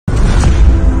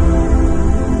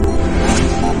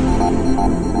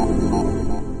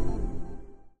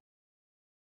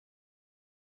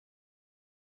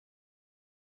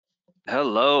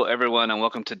Hello, everyone, and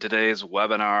welcome to today's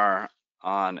webinar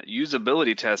on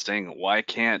usability testing. Why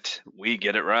can't we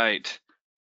get it right?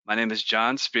 My name is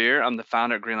John Spear. I'm the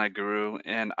founder at Greenlight Guru,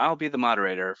 and I'll be the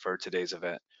moderator for today's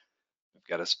event. We've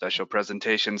got a special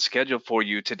presentation scheduled for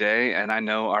you today, and I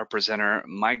know our presenter,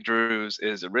 Mike Drews,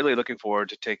 is really looking forward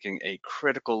to taking a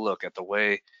critical look at the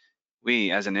way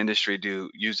we as an industry do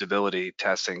usability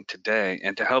testing today,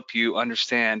 and to help you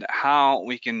understand how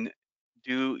we can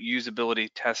do usability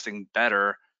testing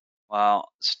better while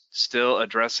still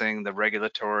addressing the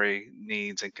regulatory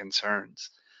needs and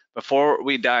concerns. Before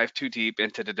we dive too deep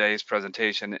into today's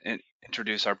presentation and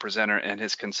introduce our presenter and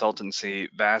his consultancy,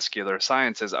 Vascular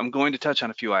Sciences, I'm going to touch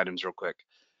on a few items real quick.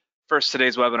 First,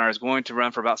 today's webinar is going to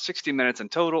run for about 60 minutes in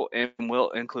total and will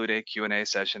include a Q&A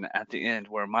session at the end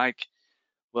where Mike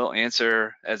will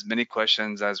answer as many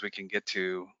questions as we can get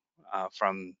to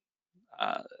from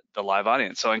the live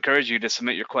audience. So I encourage you to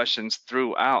submit your questions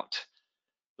throughout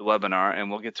the webinar, and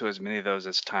we'll get to as many of those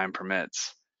as time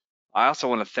permits. I also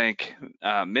want to thank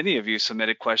many of you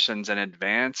submitted questions in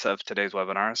advance of today's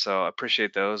webinar, so I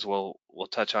appreciate those. We'll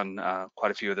touch on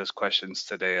quite a few of those questions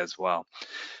today as well.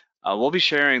 We'll be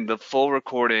sharing the full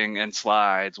recording and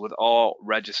slides with all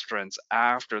registrants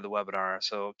after the webinar,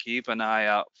 so keep an eye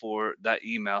out for that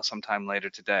email sometime later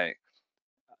today.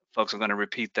 Folks, I'm going to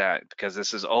repeat that because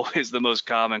this is always the most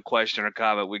common question or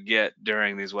comment we get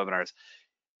during these webinars.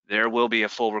 There will be a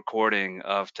full recording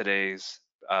of today's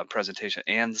presentation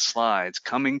and the slides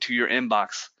coming to your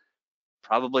inbox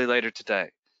probably later today.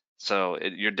 So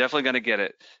you're definitely going to get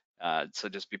it. So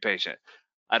just be patient.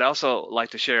 I'd also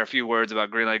like to share a few words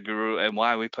about Greenlight Guru and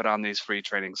why we put on these free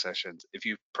training sessions. If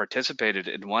you participated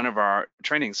in one of our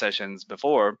training sessions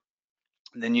before,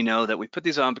 then you know that we put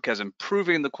these on because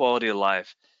improving the quality of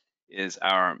life is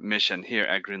our mission here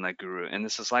at Greenlight Guru. And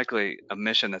this is likely a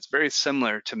mission that's very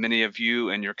similar to many of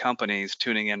you and your companies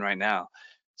tuning in right now.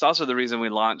 It's also the reason we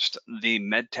launched the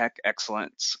MedTech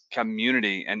Excellence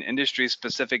Community, an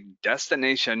industry-specific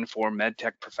destination for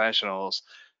MedTech professionals,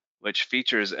 which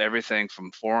features everything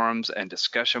from forums and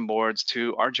discussion boards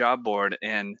to our job board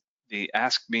and the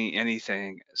Ask Me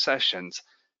Anything sessions.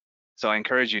 So I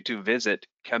encourage you to visit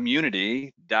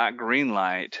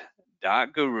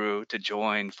community.greenlight.guru to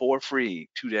join for free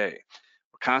today.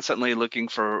 We're constantly looking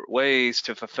for ways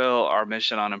to fulfill our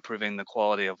mission on improving the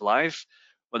quality of life,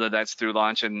 whether that's through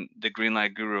launching the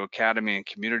Greenlight Guru Academy and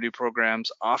community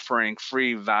programs, offering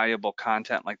free valuable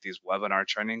content like these webinar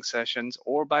training sessions,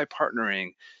 or by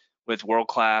partnering with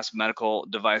world-class medical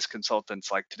device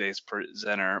consultants like today's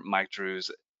presenter, Mike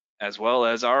Drews, as well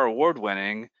as our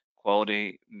award-winning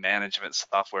quality management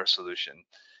software solution.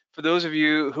 For those of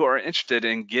you who are interested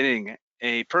in getting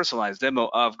a personalized demo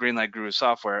of Greenlight Guru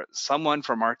software, someone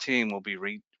from our team will be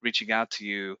reaching out to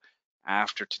you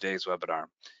after today's webinar.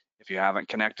 If you haven't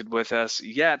connected with us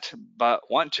yet, but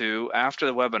want to, after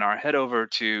the webinar, head over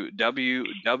to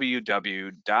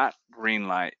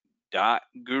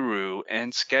www.greenlight.guru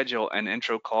and schedule an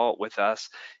intro call with us,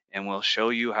 and we'll show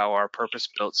you how our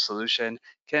purpose-built solution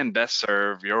can best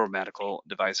serve your medical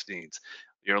device needs.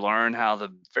 You'll learn how the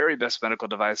very best medical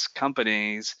device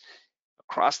companies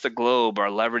across the globe are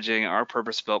leveraging our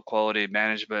purpose-built quality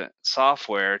management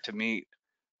software to meet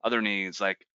other needs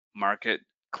like market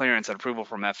clearance and approval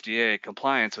from FDA,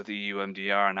 compliance with EU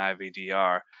MDR and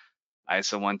IVDR,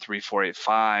 ISO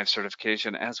 13485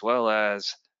 certification, as well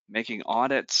as making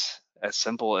audits as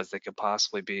simple as they could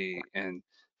possibly be and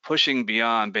pushing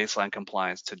beyond baseline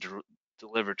compliance to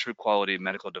deliver true quality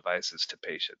medical devices to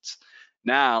patients.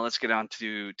 Now, let's get on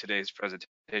to today's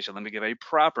presentation. Let me give a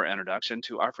proper introduction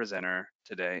to our presenter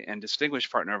today and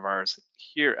distinguished partner of ours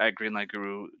here at Greenlight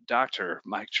Guru, Dr.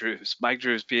 Mike Drews. Mike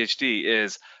Drews, PhD,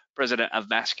 is president of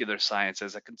Vascular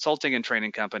Sciences, a consulting and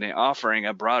training company offering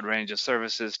a broad range of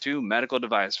services to medical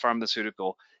device,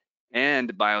 pharmaceutical,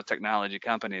 and biotechnology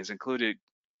companies,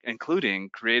 including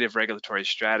creative regulatory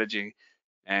strategy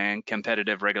and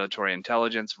competitive regulatory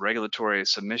intelligence, regulatory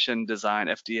submission design,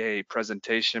 FDA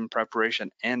presentation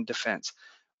preparation, and defense.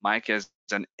 Mike is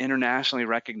an internationally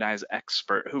recognized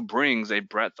expert who brings a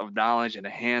breadth of knowledge and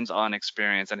a hands-on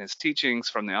experience, and his teachings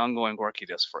from the ongoing work he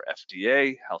does for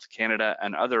FDA, Health Canada,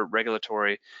 and other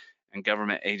regulatory and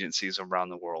government agencies around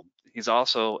the world. He's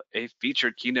also a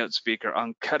featured keynote speaker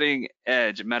on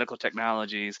cutting-edge medical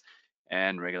technologies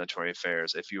and regulatory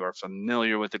affairs. If you are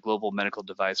familiar with the Global Medical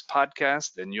Device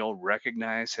Podcast, then you'll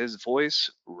recognize his voice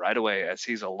right away, as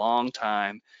he's a long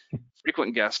time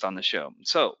frequent guest on the show.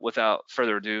 So without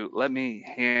further ado, let me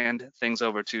hand things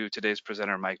over to today's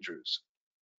presenter, Mike Drews.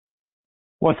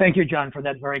 Well, thank you, John, for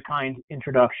that very kind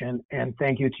introduction. And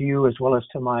thank you to you as well as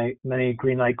to my many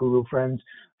Greenlight Guru friends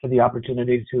for the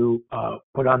opportunity to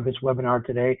put on this webinar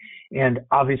today. And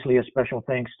obviously a special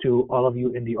thanks to all of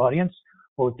you in the audience,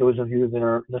 both those of you that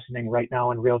are listening right now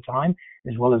in real time,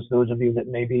 as well as those of you that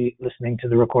may be listening to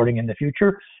the recording in the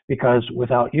future, because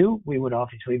without you, we would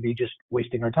obviously be just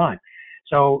wasting our time.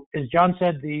 So as John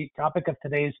said, the topic of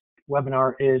today's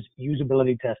webinar is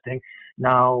usability testing.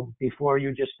 Now, before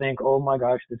you just think, oh my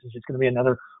gosh, this is just going to be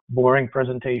another boring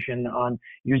presentation on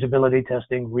usability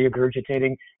testing,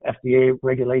 regurgitating FDA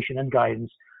regulation and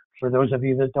guidance. For those of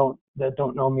you that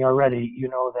don't know me already, you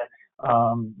know that,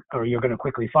 or you're going to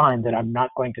quickly find that I'm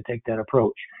not going to take that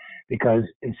approach, because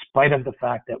in spite of the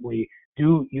fact that we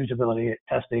do usability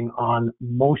testing on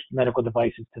most medical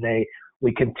devices today,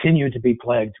 we continue to be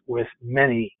plagued with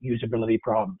many usability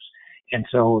problems. And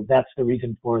so that's the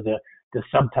reason for the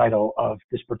subtitle of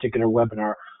this particular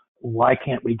webinar, Why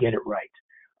Can't We Get It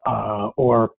Right?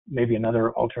 Or maybe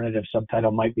another alternative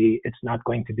subtitle might be, It's Not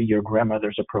Going to Be Your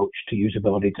Grandmother's Approach to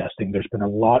Usability Testing. There's been a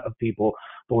lot of people,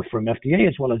 both from FDA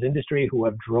as well as industry, who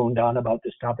have droned on about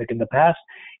this topic in the past,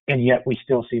 and yet we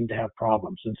still seem to have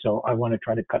problems. And so I want to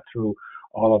try to cut through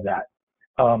all of that.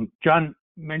 John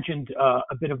mentioned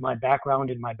a bit of my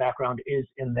background, and my background is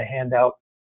in the handout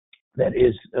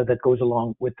that goes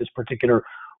along with this particular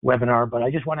webinar. But I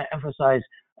just want to emphasize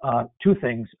two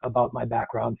things about my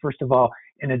background. First of all,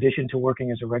 in addition to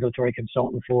working as a regulatory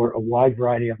consultant for a wide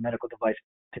variety of medical device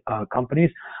companies,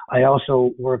 I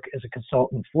also work as a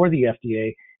consultant for the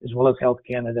FDA, as well as Health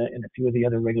Canada and a few of the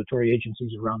other regulatory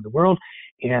agencies around the world.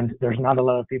 And there's not a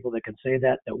lot of people that can say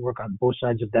that work on both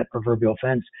sides of that proverbial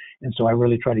fence. And so I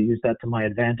really try to use that to my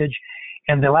advantage.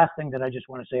 And the last thing that I just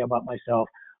want to say about myself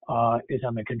is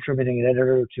I'm a contributing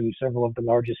editor to several of the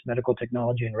largest medical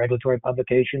technology and regulatory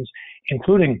publications,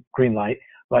 including Greenlight.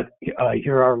 But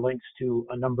here are links to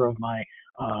a number of my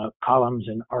columns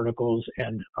and articles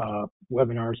and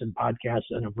webinars and podcasts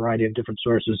and a variety of different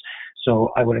sources. So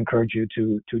I would encourage you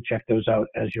to check those out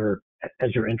as you're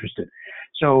interested.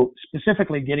 So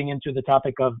specifically getting into the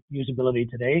topic of usability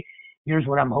today, here's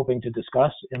what I'm hoping to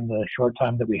discuss in the short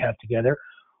time that we have together.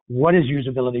 What is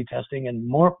usability testing? And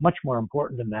much more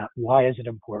important than that, why is it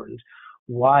important?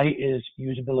 Why is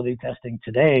usability testing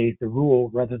today the rule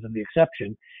rather than the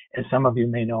exception? As some of you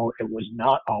may know, it was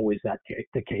not always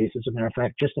the case. As a matter of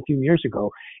fact, just a few years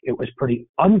ago, it was pretty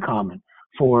uncommon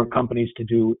for companies to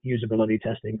do usability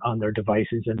testing on their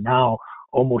devices. And now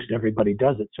almost everybody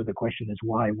does it. So the question is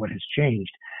why? What has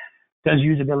changed? Does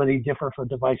usability differ for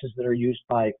devices that are used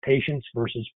by patients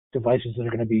versus devices that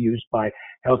are going to be used by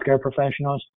healthcare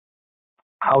professionals?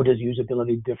 How does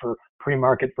usability differ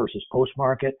pre-market versus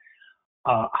post-market?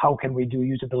 How can we do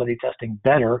usability testing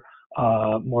better,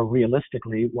 more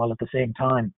realistically, while at the same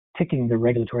time ticking the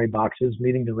regulatory boxes,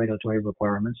 meeting the regulatory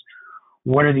requirements?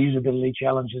 What are the usability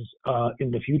challenges in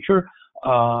the future?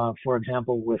 For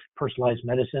example, with personalized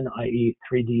medicine, i.e.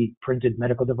 3D printed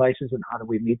medical devices, and how do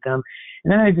we meet them?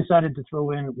 And then I decided to throw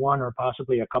in one or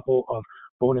possibly a couple of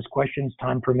bonus questions,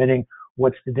 time permitting.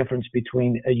 What's the difference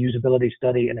between a usability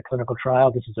study and a clinical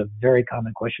trial? This is a very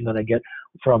common question that I get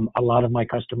from a lot of my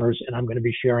customers, and I'm going to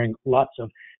be sharing lots of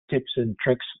tips and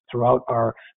tricks throughout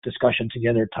our discussion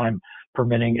together, time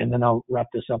permitting. And then I'll wrap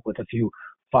this up with a few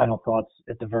final thoughts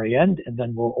at the very end, and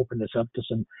then we'll open this up to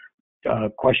some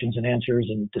questions and answers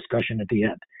and discussion at the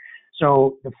end.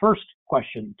 So the first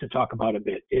question to talk about a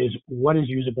bit is, what is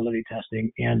usability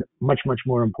testing? And much, much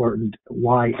more important,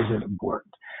 why is it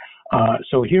important?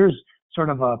 So here's sort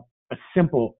of a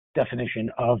simple definition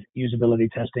of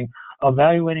usability testing: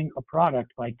 evaluating a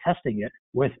product by testing it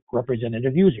with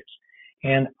representative users.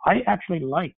 And I actually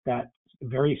like that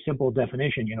very simple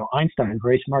definition. You know, Einstein,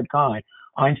 very smart guy.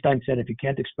 Einstein said, if you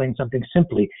can't explain something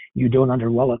simply, you don't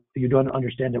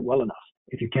understand it well enough.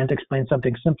 If you can't explain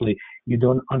something simply, you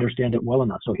don't understand it well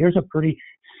enough. So here's a pretty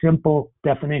simple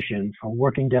definition, a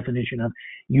working definition of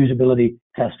usability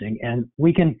testing. And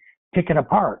we can pick it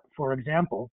apart. For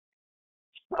example,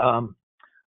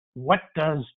 what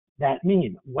does that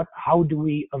mean? How do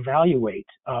we evaluate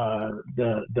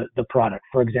the product?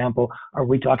 For example, are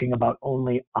we talking about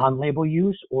only on-label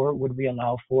use, or would we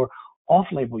allow for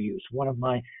off-label use? One of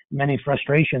my many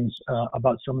frustrations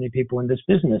about so many people in this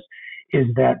business is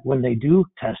that when they do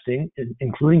testing,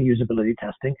 including usability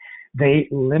testing, they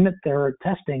limit their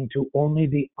testing to only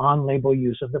the on-label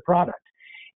use of the product.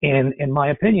 And in my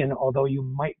opinion, although you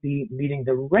might be meeting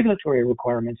the regulatory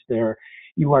requirements there,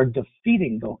 you are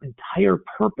defeating the entire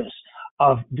purpose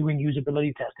of doing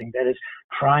usability testing. That is,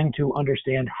 trying to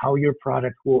understand how your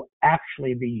product will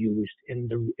actually be used in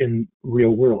the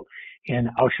real world. And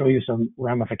I'll show you some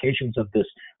ramifications of this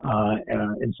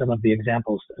in some of the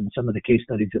examples and some of the case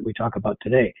studies that we talk about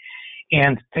today.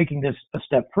 And taking this a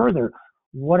step further,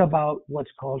 what about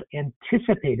what's called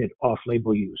anticipated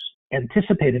off-label use?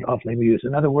 Anticipated off-label use.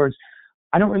 In other words,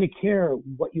 I don't really care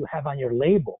what you have on your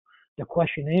label. The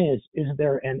question is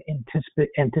there an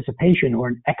anticipation or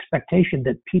an expectation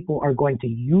that people are going to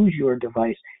use your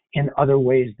device in other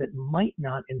ways that might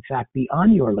not, in fact, be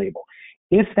on your label?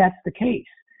 If that's the case,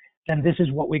 then this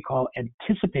is what we call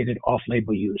anticipated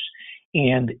off-label use.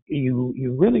 And you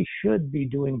really should be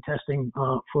doing testing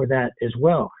for that as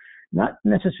well. Not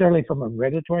necessarily from a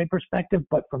regulatory perspective,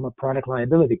 but from a product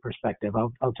liability perspective.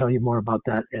 I'll tell you more about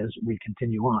that as we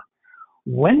continue on.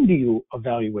 When do you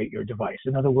evaluate your device?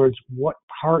 In other words, what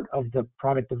part of the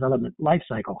product development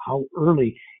lifecycle? How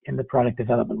early in the product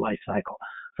development lifecycle?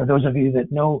 For those of you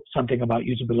that know something about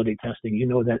usability testing, you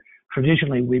know that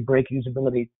traditionally we break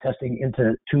usability testing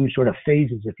into two sort of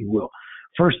phases, if you will.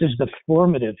 First is the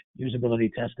formative usability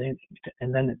testing,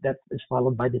 and then that is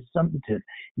followed by the summative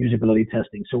usability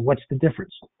testing. So what's the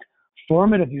difference?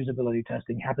 Formative usability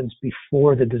testing happens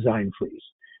before the design freeze.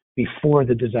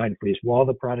 While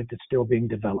the product is still being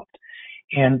developed.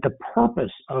 And the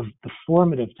purpose of the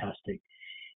formative testing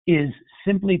is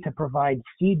simply to provide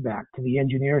feedback to the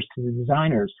engineers, to the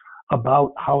designers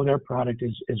about how their product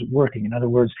is working. In other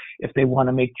words, if they want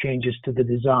to make changes to the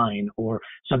design or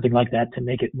something like that to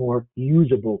make it more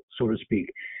usable, so to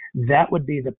speak. That would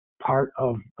be the part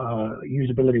of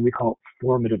usability we call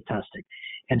formative testing.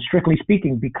 And strictly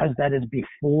speaking, because that is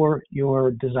before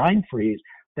your design freeze,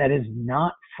 that is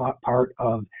not part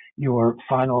of your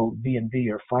final V&V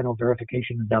or final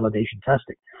verification and validation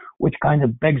testing, which kind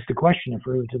of begs the question, if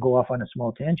we were to go off on a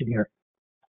small tangent here,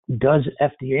 does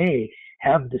FDA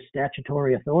have the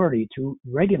statutory authority to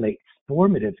regulate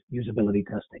formative usability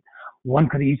testing? One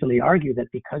could easily argue that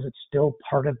because it's still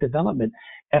part of development,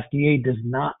 FDA does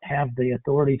not have the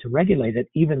authority to regulate it,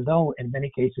 even though in many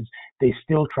cases they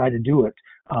still try to do it.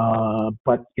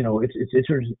 But you know,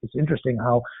 it's interesting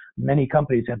how many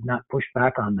companies have not pushed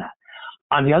back on that.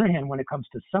 On the other hand, when it comes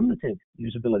to summative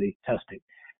usability testing,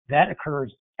 that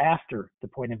occurs after the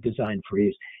point of design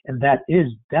freeze, and that is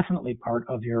definitely part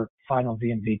of your final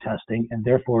V&V testing, and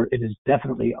therefore it is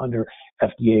definitely under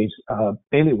FDA's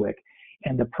bailiwick.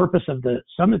 And the purpose of the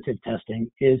summative testing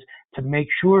is to make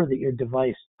sure that your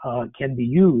device can be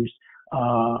used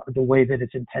the way that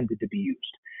it's intended to be used.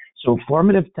 So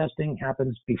formative testing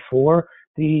happens before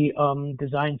the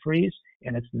design freeze,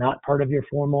 and it's not part of your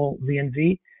formal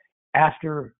V&V.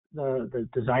 After the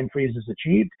design freeze is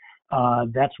achieved,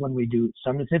 that's when we do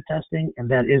summative testing, and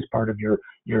that is part of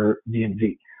your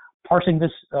V&V. Parsing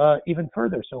this even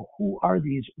further, so who are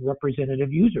these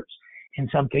representative users? In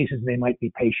some cases, they might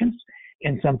be patients.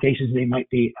 In some cases, they might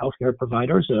be healthcare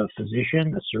providers, a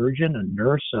physician, a surgeon, a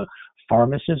nurse, a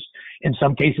pharmacist. In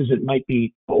some cases, it might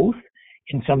be both.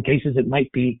 In some cases, it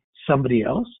might be somebody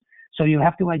else. So you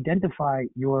have to identify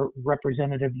your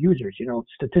representative users. You know,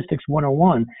 Statistics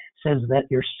 101 says that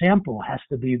your sample has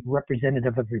to be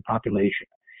representative of your population.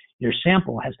 Your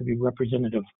sample has to be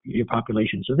representative of your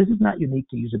population. So this is not unique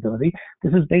to usability.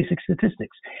 This is basic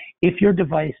statistics. If your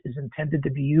device is intended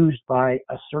to be used by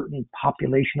a certain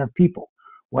population of people,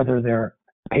 whether they're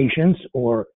patients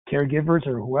or caregivers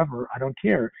or whoever, I don't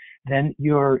care, then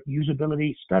your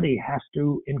usability study has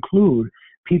to include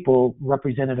people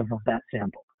representative of that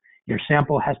sample. Your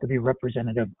sample has to be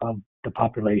representative of the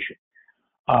population.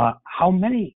 How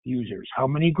many users, how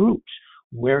many groups,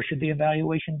 where should the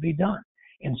evaluation be done,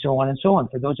 and so on and so on.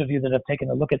 For those of you that have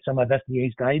taken a look at some of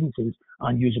FDA's guidances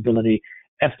on usability,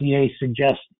 FDA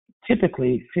suggests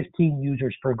typically 15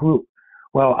 users per group.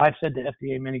 Well, I've said to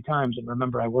FDA many times, and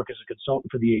remember I work as a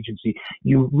consultant for the agency,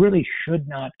 you really should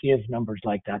not give numbers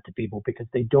like that to people because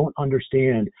they don't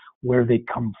understand where they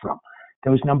come from.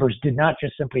 Those numbers did not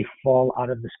just simply fall out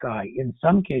of the sky. In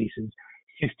some cases,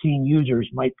 15 users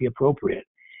might be appropriate.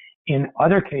 In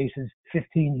other cases,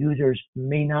 15 users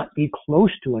may not be close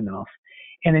to enough.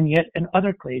 And yet in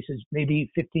other cases,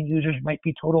 maybe 15 users might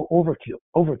be total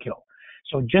overkill.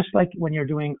 So just like when you're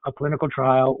doing a clinical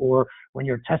trial or when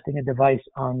you're testing a device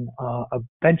on a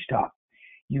benchtop,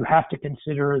 you have to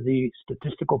consider the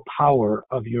statistical power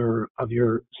of your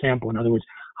sample. In other words,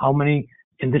 how many,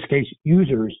 in this case,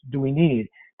 users do we need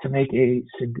to make a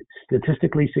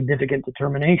statistically significant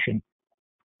determination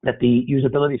that the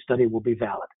usability study will be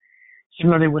valid.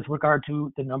 Similarly, with regard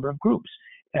to the number of groups,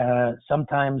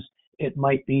 sometimes it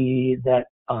might be that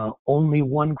only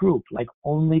one group, like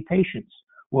only patients,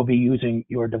 will be using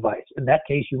your device. In that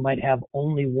case, you might have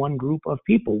only one group of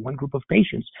people, one group of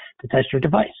patients to test your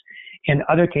device. In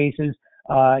other cases,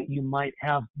 you might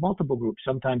have multiple groups.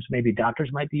 Sometimes maybe doctors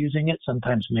might be using it,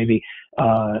 sometimes maybe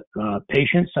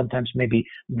patients, sometimes maybe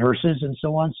nurses, and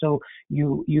so on. So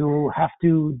you have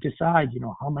to decide,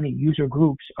 how many user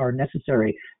groups are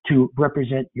necessary to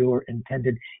represent your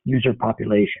intended user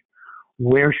population.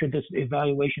 Where should this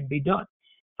evaluation be done?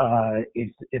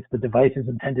 If the device is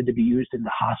intended to be used in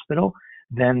the hospital,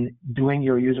 then doing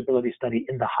your usability study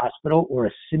in the hospital or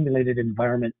a simulated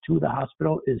environment to the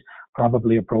hospital is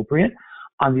probably appropriate.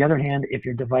 On the other hand, if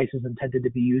your device is intended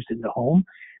to be used in the home,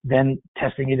 then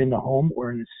testing it in the home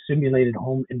or in a simulated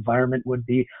home environment would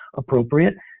be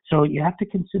appropriate. So you have to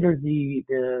consider the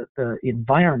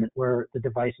environment where the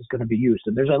device is going to be used.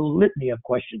 And there's a litany of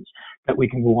questions that we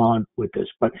can go on with this.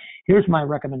 But here's my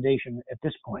recommendation at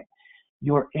this point.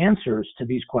 Your answers to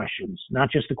these questions,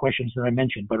 not just the questions that I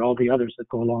mentioned, but all the others that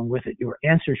go along with it, your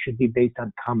answers should be based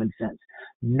on common sense,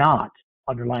 not,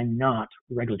 underline not,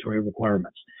 regulatory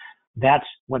requirements. That's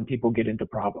when people get into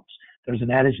problems. There's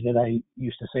an adage that I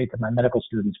used to say to my medical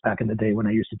students back in the day when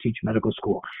I used to teach medical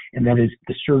school, and that is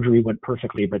the surgery went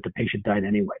perfectly, but the patient died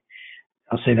anyway.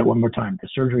 I'll say that one more time. The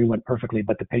surgery went perfectly,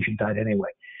 but the patient died anyway.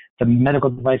 The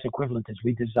medical device equivalent is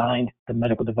we designed the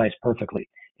medical device perfectly,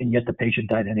 and yet the patient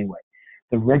died anyway.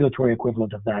 The regulatory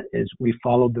equivalent of that is we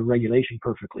followed the regulation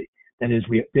perfectly. That is,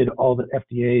 we did all the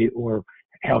FDA or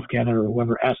Health Canada or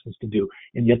whoever asked us to do,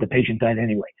 and yet the patient died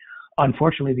anyway.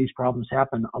 Unfortunately, these problems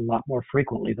happen a lot more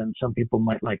frequently than some people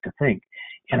might like to think.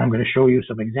 And I'm going to show you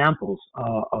some examples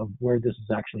of where this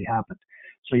has actually happened.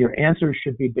 So your answers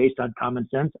should be based on common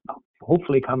sense,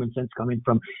 hopefully common sense coming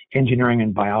from engineering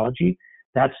and biology.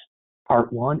 That's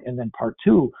part one. And then part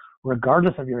two,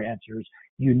 regardless of your answers,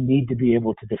 you need to be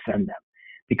able to defend them.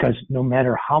 Because no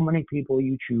matter how many people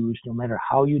you choose, no matter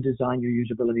how you design your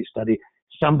usability study,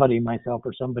 somebody, myself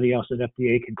or somebody else at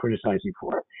FDA, can criticize you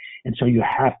for it. And so you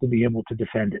have to be able to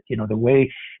defend it. The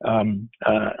way I'm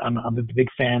a big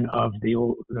fan of the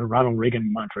Ronald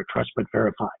Reagan mantra, trust but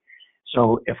verify.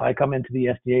 So if I come into the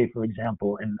FDA, for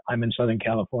example, and I'm in Southern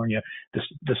California,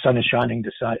 the sun is shining,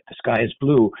 the sky is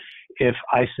blue. If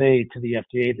I say to the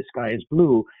FDA, the sky is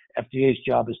blue, FDA's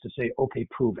job is to say, okay,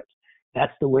 prove it.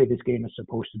 That's the way this game is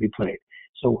supposed to be played.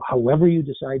 So however you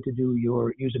decide to do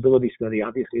your usability study,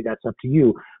 obviously that's up to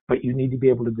you, but you need to be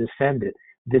able to defend it.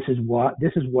 This is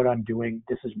what I'm doing.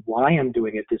 This is why I'm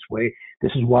doing it this way.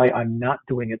 This is why I'm not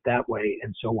doing it that way,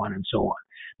 and so on and so on.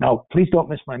 Now, please don't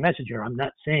miss my message here. I'm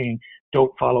not saying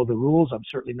don't follow the rules. I'm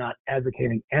certainly not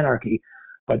advocating anarchy,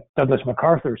 but Douglas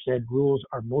MacArthur said rules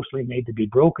are mostly made to be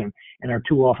broken and are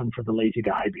too often for the lazy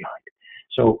to hide behind.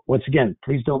 So once again,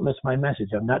 please don't miss my message.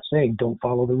 I'm not saying don't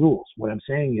follow the rules. What I'm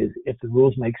saying is if the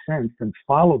rules make sense, then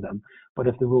follow them. But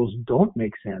if the rules don't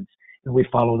make sense, and we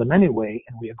follow them anyway,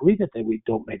 and we agree that they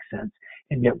don't make sense,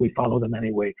 and yet we follow them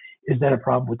anyway, is that a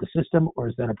problem with the system or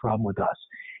is that a problem with us?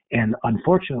 And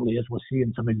unfortunately, as we'll see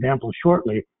in some examples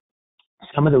shortly,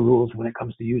 some of the rules when it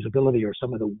comes to usability or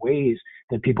some of the ways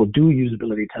that people do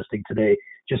usability testing today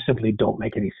just simply don't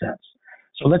make any sense.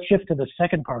 So let's shift to the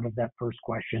second part of that first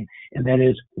question, and that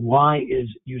is, why is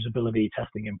usability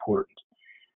testing important?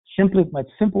 My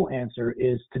simple answer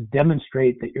is to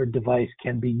demonstrate that your device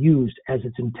can be used as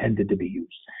it's intended to be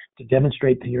used, to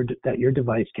demonstrate that your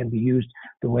device can be used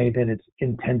the way that it's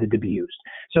intended to be used.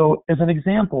 So as an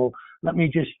example, let me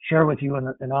just share with you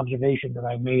an observation that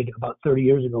I made about 30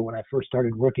 years ago when I first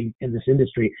started working in this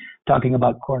industry, talking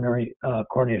about coronary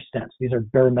stents. These are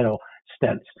bare metal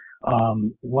stents.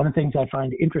 One of the things I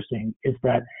find interesting is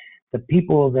that the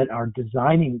people that are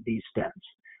designing these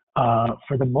stents,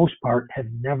 for the most part, have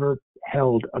never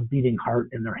held a beating heart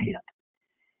in their hand.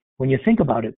 When you think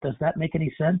about it, does that make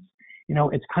any sense?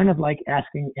 It's kind of like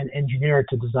asking an engineer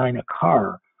to design a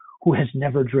car who has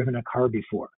never driven a car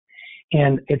before.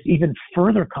 And it's even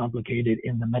further complicated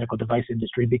in the medical device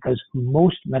industry because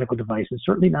most medical devices,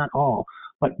 certainly not all,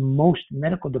 but most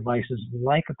medical devices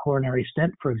like a coronary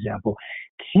stent, for example,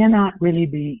 cannot really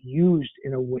be used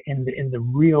in the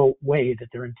real way that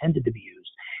they're intended to be used.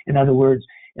 In other words,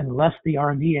 unless the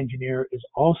R&D engineer is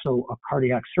also a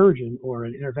cardiac surgeon or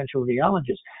an interventional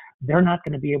radiologist, they're not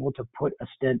going to be able to put a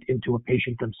stent into a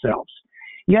patient themselves.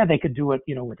 Yeah, they could do it,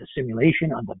 with a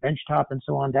simulation on the benchtop and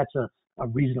so on. That's a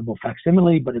reasonable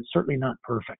facsimile, but it's certainly not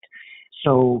perfect.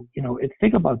 So,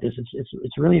 think about this.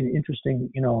 It's really an interesting,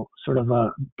 sort of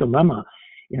a dilemma,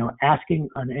 asking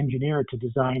an engineer to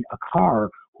design a car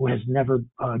who has never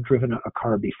driven a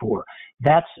car before.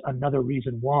 That's another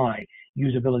reason why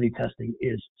usability testing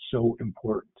is so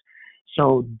important.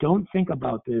 So don't think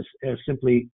about this as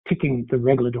simply ticking the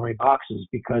regulatory boxes,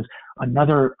 because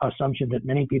another assumption that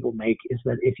many people make is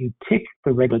that if you tick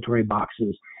the regulatory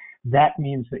boxes, that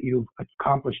means that you've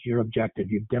accomplished your objective.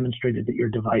 You've demonstrated that your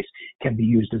device can be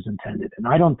used as intended. And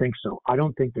I don't think so. I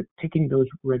don't think that ticking those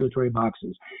regulatory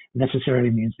boxes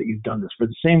necessarily means that you've done this, for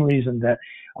the same reason that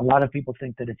a lot of people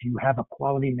think that if you have a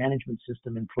quality management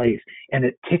system in place and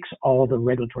it ticks all the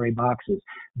regulatory boxes,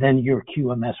 then your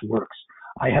QMS works.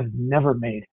 I have never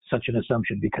made such an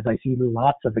assumption, because I see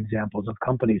lots of examples of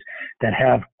companies that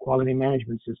have quality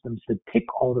management systems that tick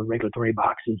all the regulatory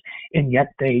boxes, and yet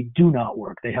they do not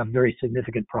work. They have very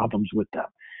significant problems with them.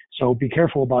 So be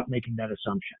careful about making that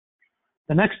assumption.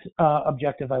 The next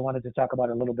objective I wanted to talk about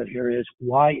a little bit here is,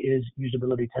 why is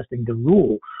usability testing the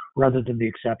rule rather than the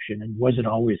exception, and was it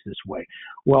always this way?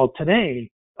 Well, today,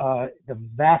 the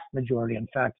vast majority, in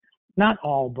fact, not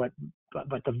all, but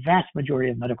the vast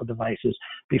majority of medical devices,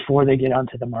 before they get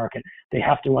onto the market, they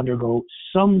have to undergo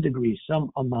some degree, some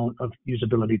amount of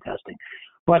usability testing.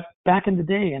 But back in the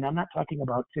day, and I'm not talking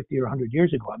about 50 or 100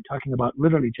 years ago, I'm talking about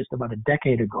literally just about a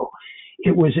decade ago,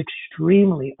 it was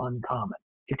extremely uncommon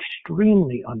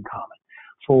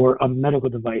for a medical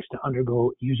device to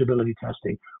undergo usability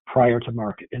testing prior to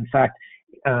market. In fact,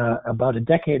 about a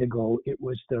decade ago, it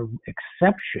was the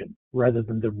exception rather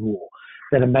than the rule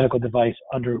that a medical device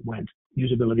underwent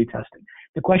usability testing.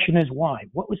 The question is why?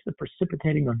 What was the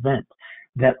precipitating event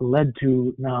that led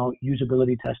to now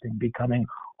usability testing becoming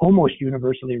almost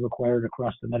universally required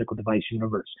across the medical device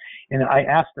universe? And I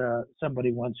asked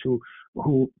somebody once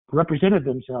who represented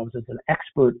themselves as an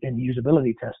expert in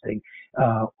usability testing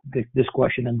this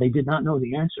question, and they did not know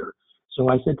the answer. So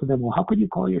I said to them, well, how could you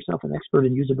call yourself an expert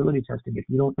in usability testing if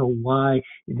you don't know why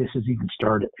this has even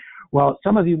started? Well,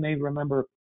 some of you may remember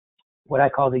what I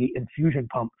call the infusion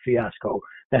pump fiasco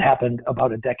that happened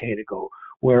about a decade ago,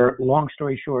 where, long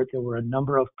story short, there were a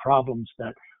number of problems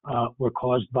that were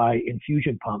caused by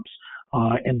infusion pumps,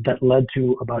 and that led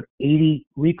to about 80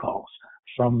 recalls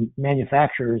from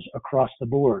manufacturers across the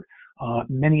board.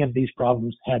 Many of these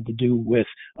problems had to do with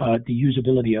the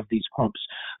usability of these pumps.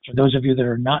 For those of you that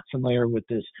are not familiar with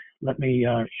this, let me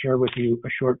share with you a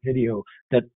short video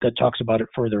that talks about it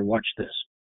further. Watch this.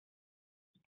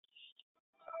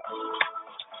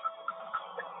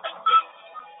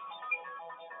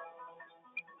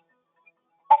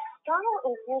 External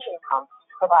infusion pumps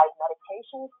provide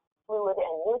medications, fluid,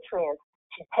 and nutrients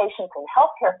to patients in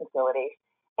healthcare facilities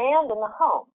and in the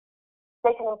home.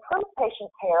 They can improve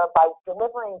patient care by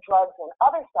delivering drugs and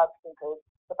other substances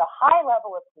with a high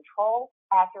level of control,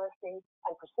 accuracy,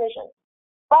 and precision.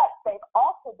 But they've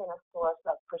also been a source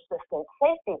of persistent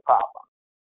safety problems.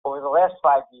 Over the last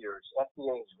 5 years,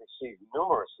 FDA has received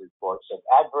numerous reports of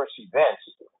adverse events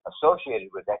associated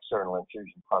with external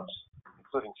infusion pumps,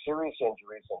 including serious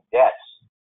injuries and deaths.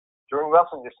 During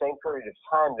roughly the same period of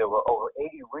time, there were over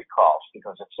 80 recalls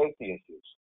because of safety issues.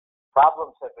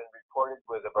 Problems have been reported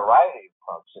with a variety of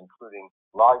pumps, including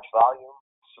large volume,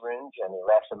 syringe, and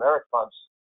elastomeric pumps,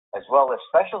 as well as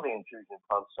specialty infusion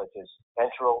pumps such as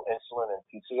enteral, insulin, and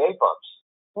PCA pumps.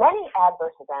 Many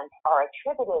adverse events are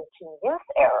attributed to use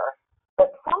error,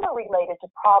 but some are related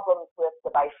to problems with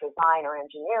device design or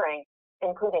engineering,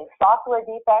 including software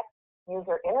defects,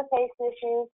 user interface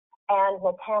issues, and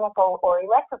mechanical or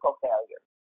electrical failures.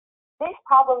 These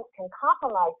problems can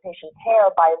compromise patient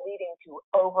care by leading to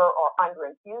over or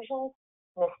under infusions,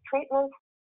 mistreatments,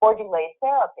 or delayed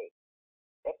therapy.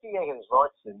 FDA has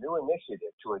launched a new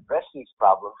initiative to address these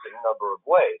problems in a number of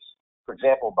ways. For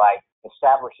example, by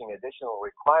establishing additional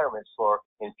requirements for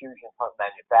infusion pump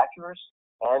manufacturers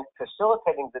and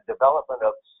facilitating the development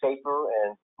of safer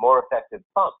and more effective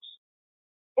pumps.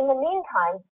 In the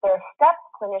meantime, there are steps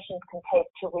clinicians can take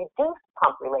to reduce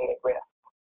pump-related risks.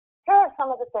 Here are some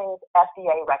of the things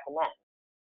FDA recommends.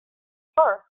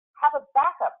 First, have a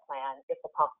backup plan if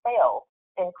the pump fails,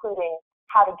 including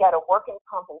how to get a working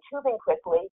pump and tubing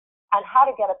quickly, and how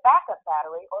to get a backup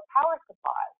battery or power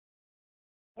supply.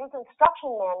 Use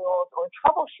instruction manuals or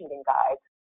troubleshooting guides,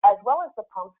 as well as the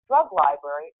pump's drug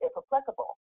library, if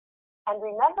applicable. And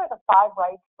remember the 5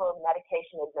 rights for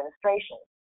medication administration: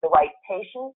 the right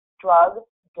patient, drug,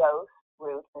 dose,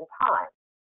 route, and time.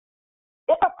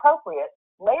 If appropriate,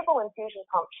 label infusion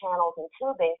pump channels and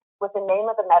tubing with the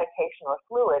name of the medication or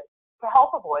fluid to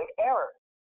help avoid errors.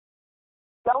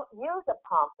 Don't use a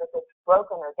pump if it's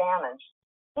broken or damaged,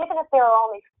 even if there are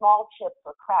only small chips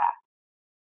or cracks.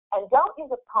 And don't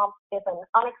use a pump if an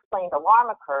unexplained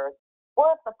alarm occurs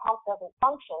or if the pump doesn't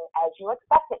function as you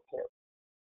expect it to.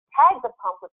 Tag the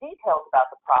pump with details about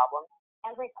the problem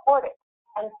and report it.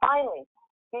 And finally,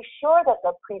 be sure that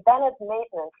the preventive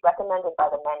maintenance recommended by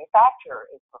the manufacturer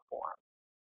is performed.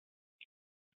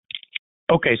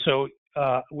 Okay, so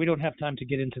we don't have time to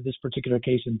get into this particular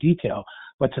case in detail,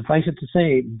 but suffice it to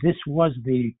say, this was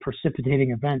the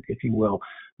precipitating event, if you will,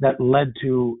 that led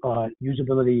to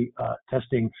usability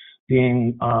testing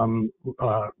being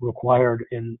required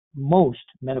in most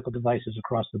medical devices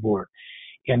across the board.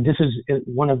 And this is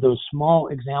one of those small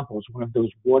examples, one of those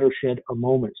watershed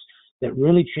moments that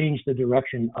really changed the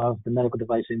direction of the medical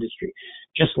device industry.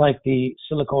 Just like the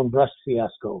silicone breast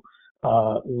fiasco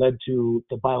led to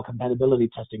the biocompatibility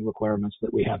testing requirements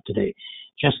that we have today.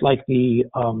 Just like the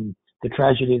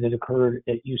tragedy that occurred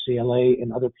at UCLA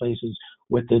and other places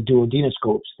with the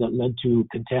duodenoscopes that led to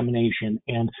contamination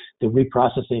and the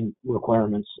reprocessing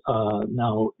requirements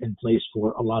now in place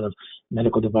for a lot of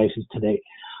medical devices today.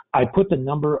 I put the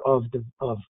number of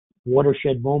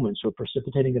watershed moments or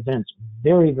precipitating events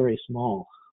very, very small,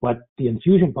 but the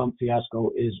infusion pump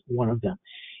fiasco is one of them.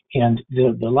 And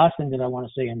the last thing that I want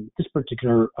to say in this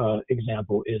particular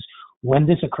example is when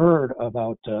this occurred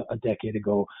about a decade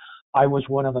ago, I was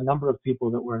one of a number of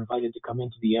people that were invited to come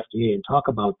into the FDA and talk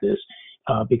about this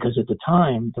because at the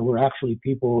time there were actually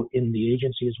people in the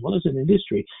agency as well as in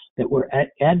industry that were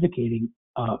advocating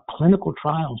clinical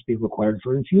trials be required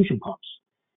for infusion pumps.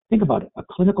 Think about it, a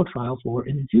clinical trial for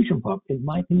an infusion pump. In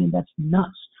my opinion, that's nuts.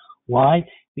 Why?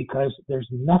 Because there's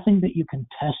nothing that you can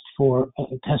test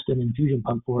an infusion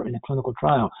pump for in a clinical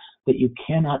trial that you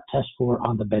cannot test for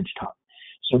on the benchtop.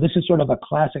 So this is sort of a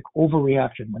classic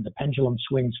overreaction when the pendulum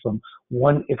swings from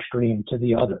one extreme to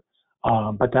the other.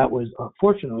 But that was,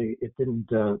 fortunately, it didn't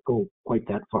go quite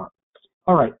that far.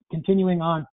 All right, continuing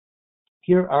on,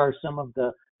 here are some of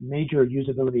the major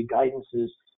usability guidances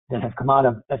that have come out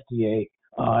of FDA.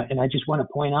 And I just want to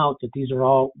point out that these are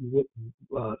all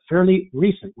fairly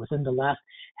recent, within the last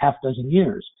half dozen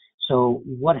years. So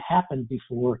what happened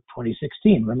before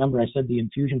 2016? Remember, I said the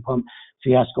infusion pump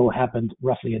fiasco happened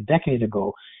roughly a decade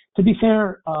ago. To be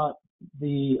fair,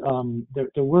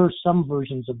 there were some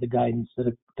versions of the guidance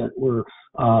that were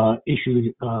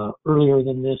issued earlier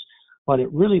than this, but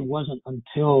it really wasn't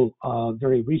until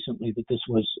very recently that this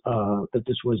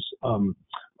was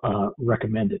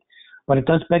recommended. But it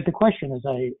does beg the question, as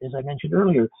I mentioned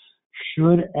earlier,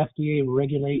 should FDA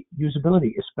regulate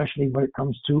usability, especially when it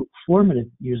comes to formative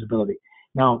usability?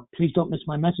 Now, please don't miss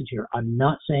my message here. I'm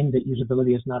not saying that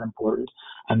usability is not important.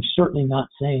 I'm certainly not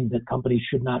saying that companies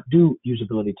should not do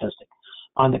usability testing.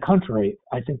 On the contrary,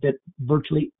 I think that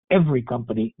virtually every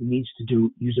company needs to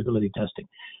do usability testing.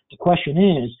 The question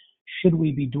is, should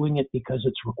we be doing it because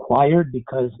it's required,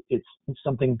 because it's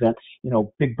something that,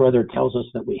 Big Brother tells us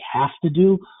that we have to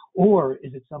do? Or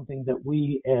is it something that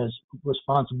we as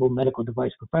responsible medical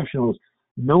device professionals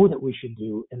know that we should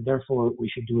do, and therefore we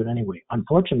should do it anyway?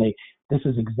 Unfortunately, this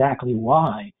is exactly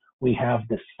why we have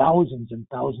the thousands and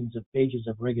thousands of pages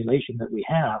of regulation that we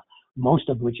have, most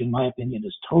of which, in my opinion,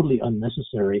 is totally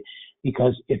unnecessary,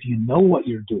 because if you know what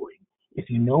you're doing, if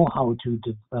you know how to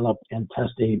develop and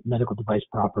test a medical device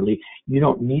properly, you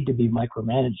don't need to be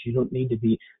micromanaged. You don't need to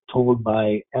be told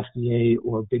by FDA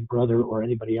or Big Brother or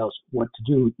anybody else what to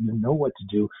do. You know what to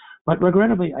do. But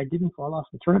regrettably, I didn't fall off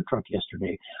the turnip truck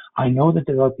yesterday. I know that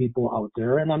there are people out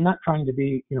there, and I'm not trying to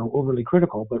be, overly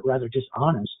critical, but rather just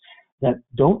honest, that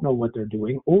don't know what they're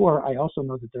doing. Or I also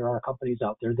know that there are companies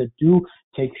out there that do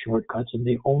take shortcuts, and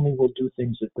they only will do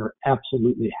things that they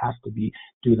absolutely have to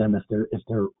do them if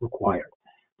they're required.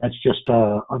 That's just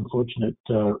unfortunate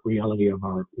reality of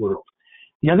our world.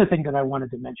 The other thing that I wanted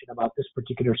to mention about this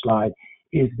particular slide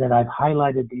is that I've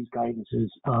highlighted these guidances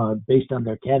based on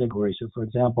their category. So for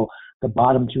example, the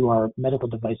bottom two are medical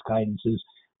device guidances.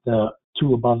 The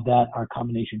two above that are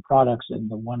combination products, and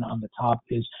the one on the top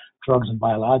is drugs and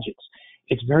biologics.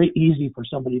 It's very easy for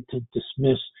somebody to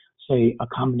dismiss, say, a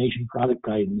combination product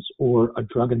guidance or a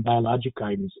drug and biologic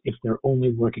guidance if they're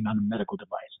only working on a medical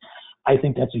device. I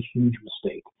think that's a huge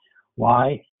mistake.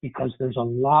 Why? Because there's a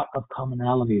lot of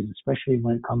commonalities, especially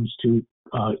when it comes to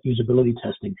usability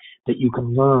testing, that you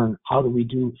can learn. How do we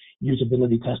do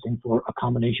usability testing for a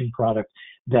combination product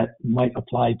that might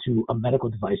apply to a medical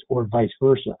device, or vice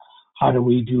versa? How do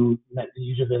we do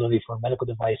usability for medical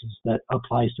devices that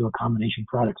applies to a combination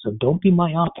product? So don't be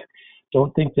myopic.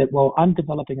 Don't think that, well, I'm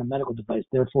developing a medical device,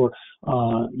 therefore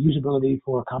usability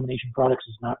for combination products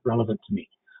is not relevant to me.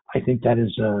 I think that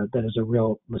is a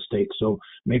real mistake. So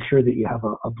make sure that you have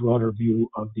a broader view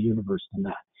of the universe than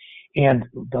that. And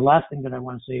the last thing that I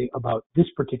want to say about this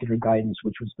particular guidance,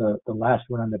 which was the last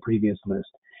one on the previous list,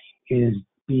 is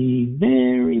be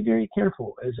very, very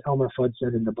careful, as Elmer Fudd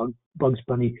said in the Bugs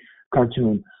Bunny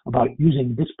cartoon, about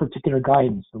using this particular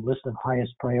guidance, the list of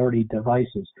highest priority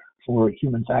devices, for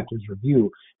human factors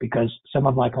review, because some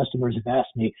of my customers have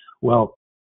asked me, well,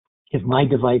 If my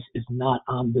device is not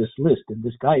on this list in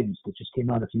this guidance that just came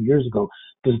out a few years ago,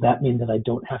 does that mean that I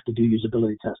don't have to do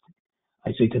usability testing?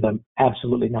 I say to them,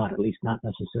 absolutely not, at least not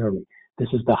necessarily. This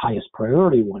is the highest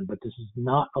priority one, but this is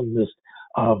not a list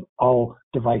of all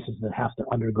devices that have to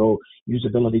undergo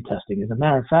usability testing. As a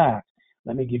matter of fact,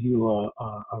 let me give you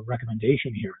a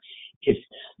recommendation here. If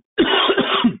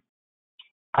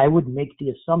I would make the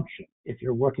assumption, if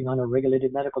you're working on a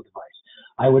regulated medical device,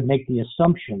 I would make the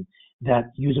assumption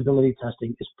that usability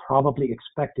testing is probably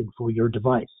expected for your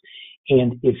device.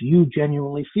 And if you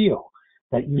genuinely feel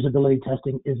that usability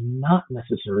testing is not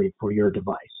necessary for your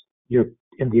device, you're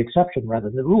in the exception rather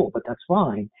than the rule, but that's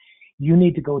fine. You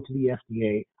need to go to the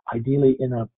FDA, ideally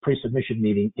in a pre-submission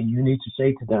meeting, and you need to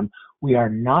say to them, we are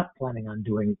not planning on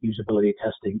doing usability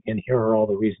testing, and here are all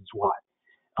the reasons why.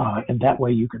 And that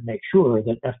way you can make sure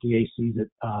that FDA sees it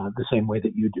the same way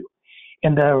that you do.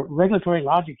 And the regulatory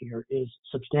logic here is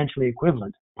substantially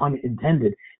equivalent, pun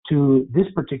intended, to this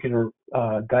particular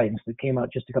guidance that came out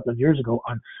just a couple of years ago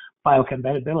on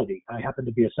biocompatibility. I happen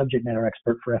to be a subject matter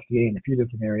expert for FDA in a few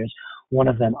different areas, one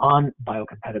of them on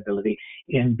biocompatibility.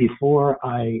 And before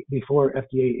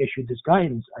FDA issued this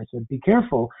guidance, I said, be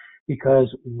careful,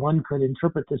 because one could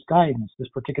interpret this guidance, this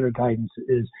particular guidance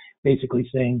is basically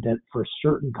saying that for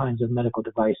certain kinds of medical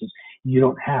devices, you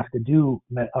don't have to do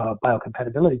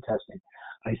biocompatibility testing.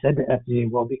 I said to FDA,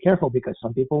 well, be careful, because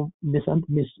some people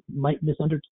might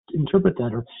misinterpret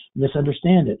that or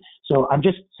misunderstand it. So I'm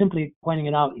just simply pointing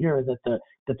it out here that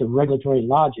the regulatory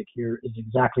logic here is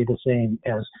exactly the same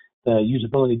as the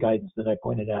usability guidance that I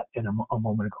pointed at in a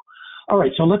moment ago. All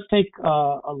right, so let's take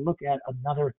a look at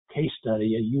another case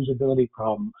study, a usability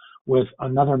problem with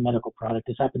another medical product.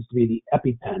 This happens to be the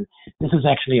EpiPen. This is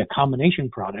actually a combination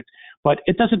product, but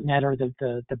it doesn't matter that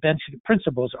the basic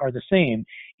principles are the same.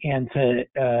 And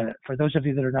for those of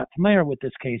you that are not familiar with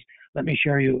this case, let me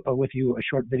share with you a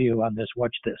short video on this.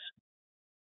 Watch this.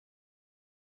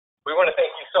 We want to thank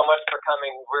you so much for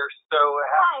coming. We're so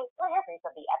happy. Hi, Reviews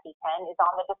of the EpiPen is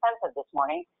on the defensive this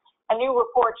morning. A new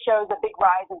report shows a big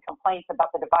rise in complaints about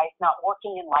the device not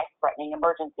working in life-threatening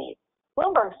emergencies.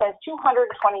 Bloomberg says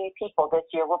 228 people this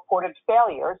year reported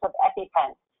failures of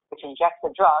EpiPen, which injects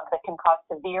a drug that can cause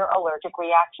severe allergic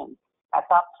reactions. That's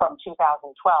up from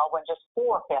 2012, when just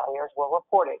 4 failures were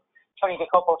reported. Tony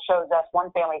DeCopel shows us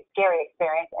one family's scary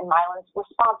experience and Mylan's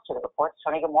response to the reports.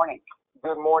 Tony, good morning.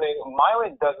 Good morning.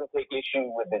 Mylan doesn't take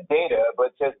issue with the data,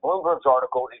 but says Bloomberg's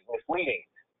article is misleading.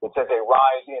 It says a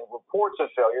rise in reports of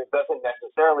failures doesn't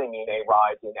necessarily mean a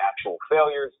rise in actual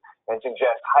failures, and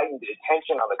suggests heightened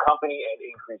attention on the company and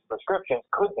increased prescriptions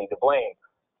could be to blame.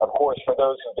 Of course, for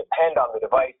those who depend on the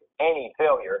device, any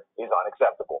failure is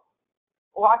unacceptable.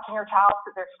 Watching your child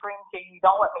sit there screaming to you,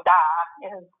 don't let me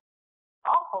die, is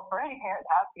awful for any parent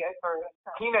to have to go through.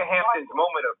 Tina Hampton's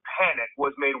moment of panic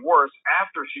was made worse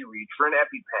after she reached for an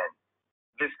EpiPen.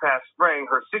 This past spring,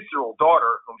 her 6-year-old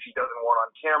daughter, whom she doesn't want on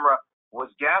camera, was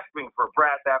gasping for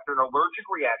breath after an allergic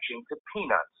reaction to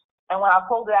peanuts. And when I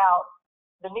pulled it out,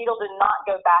 the needle did not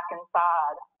go back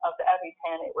inside of the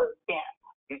EpiPen. It was bent.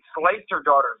 It sliced her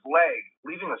daughter's leg,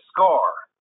 leaving a scar.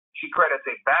 She credits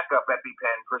a backup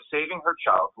EpiPen for saving her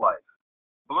child's life.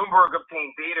 Bloomberg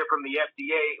obtained data from the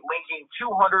FDA linking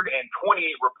 228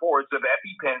 reports of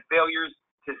EpiPen failures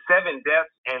to 7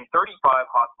 deaths and 35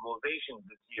 hospitalizations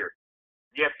this year.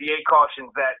 The FDA cautions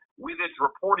that with its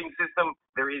reporting system,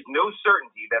 there is no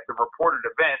certainty that the reported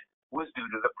event was due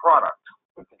to the product.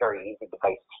 It's a very easy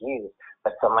device to use,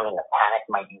 but someone in a panic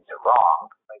might use it wrong.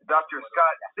 Dr.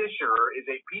 Scott Fisher is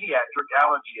a pediatric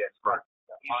allergy expert.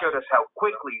 He showed us how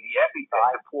quickly the EpiPen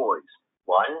deploys.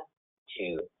 1,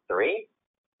 2, 3.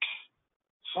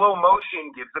 Slow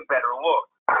motion gives a better look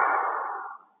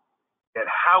at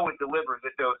how it delivers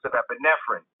a dose of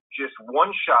epinephrine, just 1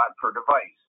 shot per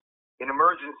device. In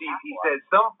emergencies, he says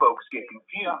some folks get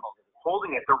confused,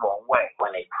 holding it the wrong way.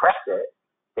 When they press it,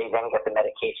 they then get the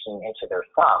medication into their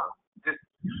thumb.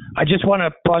 I just want to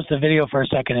pause the video for a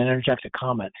second and interject a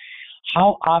comment.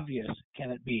 How obvious can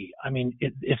it be? I mean,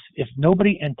 if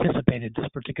nobody anticipated this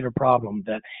particular problem,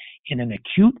 that in an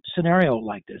acute scenario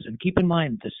like this, and keep in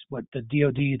mind this, what the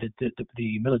DoD,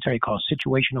 the military calls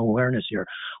situational awareness here,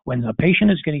 when a patient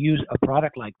is going to use a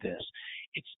product like this,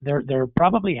 they're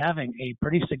probably having a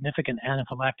pretty significant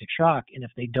anaphylactic shock, and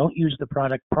if they don't use the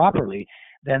product properly,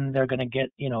 then they're going to get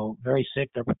very sick.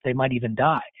 They might even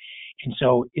die. And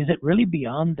so, is it really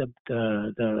beyond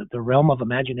the realm of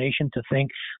imagination to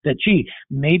think that, gee,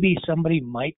 maybe somebody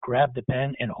might grab the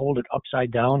pen and hold it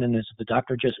upside down, and as the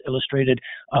doctor just illustrated,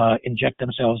 inject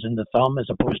themselves in the thumb as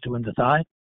opposed to in the thigh?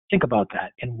 Think about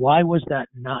that. And why was that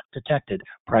not detected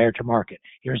prior to market?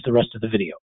 Here's the rest of the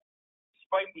video.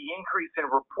 Despite the increase in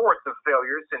reports of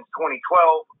failures since 2012,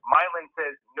 Mylan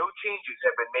says no changes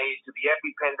have been made to the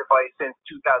EpiPen device since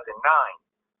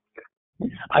 2009.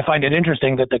 I find it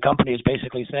interesting that the company is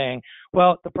basically saying,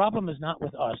 well, the problem is not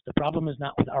with us, the problem is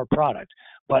not with our product,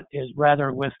 but is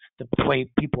rather with the way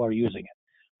people are using it.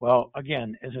 Well,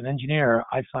 again, as an engineer,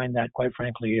 I find that, quite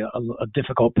frankly, a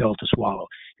difficult pill to swallow.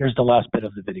 Here's the last bit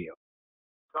of the video.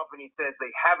 The company says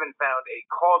they haven't found a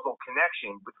causal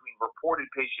connection between reported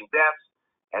patient deaths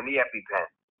and the EpiPen.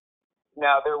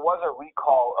 Now, there was a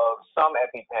recall of some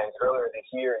EpiPens earlier this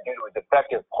year due to a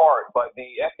defective part, but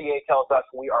the FDA tells us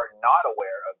we are not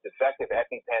aware of defective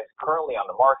EpiPens currently on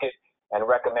the market and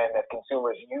recommend that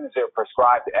consumers use their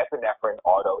prescribed epinephrine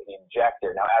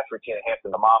auto-injector. Now, as for Tina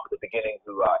Hampton, the mom at the beginning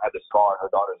who had the scar on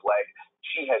her daughter's leg,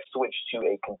 she has switched to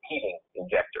a competing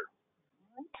injector.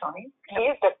 Tony, she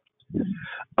used it.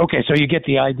 Okay, so you get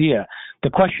the idea. The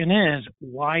question is,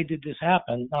 why did this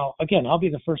happen? Now, again, I'll be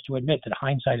the first to admit that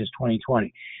hindsight is 20/20.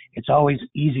 It's always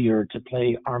easier to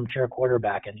play armchair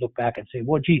quarterback and look back and say,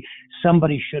 well, gee,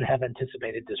 somebody should have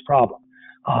anticipated this problem.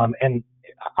 And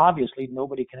obviously,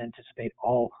 nobody can anticipate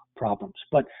all problems.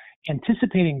 But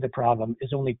anticipating the problem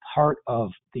is only part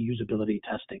of the usability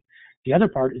testing. The other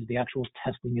part is the actual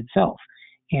testing itself.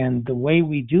 And the way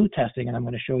we do testing, and I'm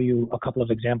going to show you a couple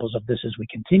of examples of this as we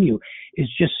continue, is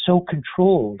just so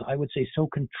controlled, I would say so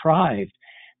contrived,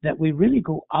 that we really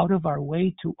go out of our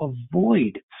way to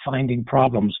avoid finding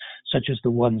problems such as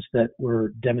the ones that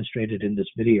were demonstrated in this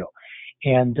video.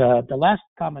 And the last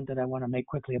comment that I want to make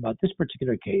quickly about this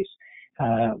particular case,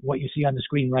 what you see on the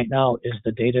screen right now is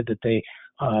the data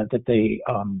that they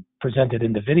presented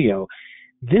in the video.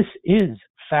 This is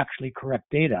factually correct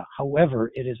data. However,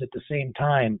 it is at the same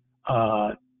time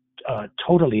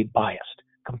totally biased,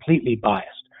 completely biased.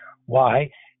 Why?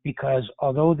 Because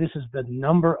although this is the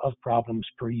number of problems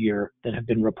per year that have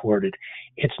been reported,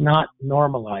 it's not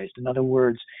normalized. In other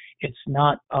words, it's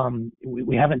not,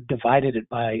 we haven't divided it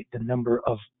by the number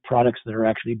of products that are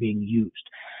actually being used.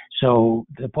 So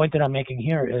the point that I'm making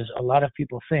here is a lot of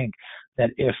people think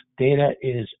that if data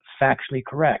is factually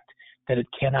correct, that it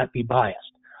cannot be biased.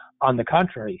 On the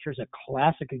contrary, here's a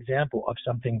classic example of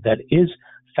something that is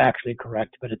factually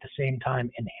correct, but at the same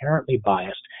time inherently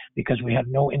biased because we have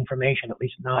no information, at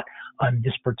least not on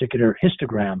this particular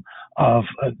histogram, of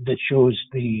that shows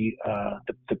the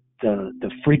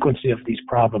frequency of these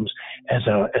problems as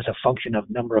a function of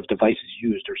number of devices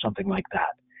used or something like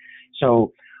that.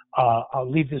 So I'll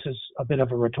leave this as a bit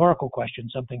of a rhetorical question,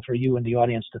 something for you and the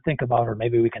audience to think about, or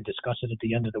maybe we can discuss it at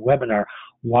the end of the webinar.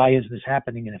 Why is this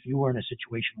happening? And if you were in a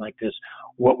situation like this,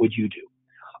 what would you do?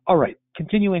 All right,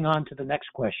 continuing on to the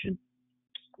next question.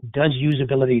 Does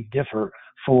usability differ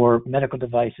for medical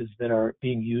devices that are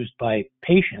being used by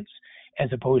patients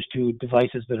as opposed to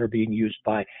devices that are being used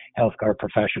by healthcare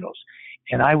professionals?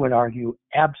 And I would argue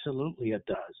absolutely it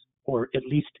does, or at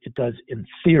least it does in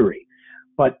theory,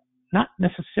 but not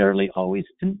necessarily always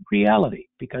in reality,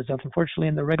 because unfortunately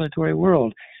in the regulatory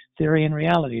world, theory and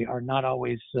reality are not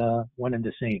always one and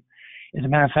the same. As a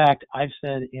matter of fact, I've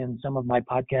said in some of my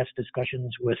podcast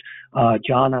discussions with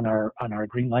John on our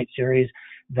Greenlight series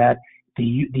that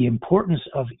the importance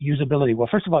of usability, well,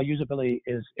 first of all, usability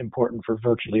is important for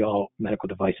virtually all medical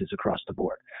devices across the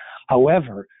board.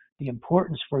 However, the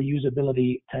importance for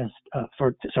usability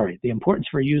the importance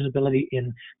for usability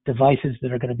in devices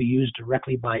that are going to be used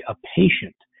directly by a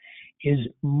patient is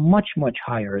much, much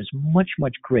higher, is much,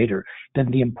 much greater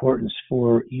than the importance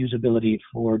for usability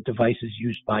for devices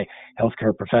used by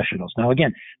healthcare professionals. Now,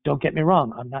 again, don't get me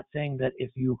wrong. I'm not saying that if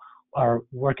you are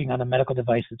working on a medical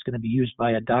device that's going to be used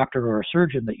by a doctor or a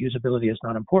surgeon that usability is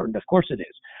not important. Of course it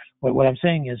is. But what I'm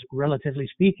saying is, relatively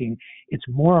speaking, it's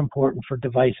more important for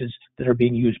devices that are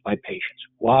being used by patients.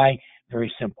 Why?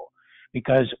 Very simple.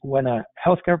 Because when a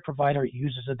healthcare provider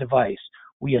uses a device,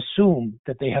 we assume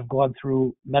that they have gone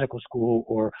through medical school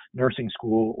or nursing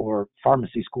school or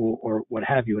pharmacy school or what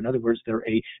have you. In other words, they're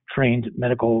a trained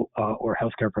medical or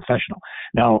healthcare professional.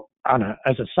 Now,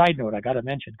 as a side note, I got to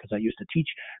mention, because I used to teach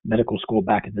medical school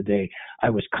back in the day, I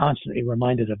was constantly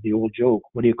reminded of the old joke,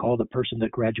 what do you call the person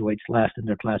that graduates last in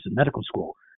their class in medical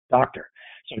school? Doctor.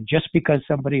 So just because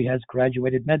somebody has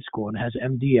graduated med school and has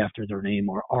MD after their name,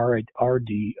 or RN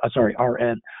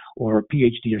or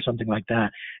PhD or something like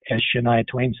that, as Shania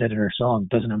Twain said in her song,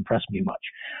 doesn't impress me much.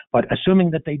 But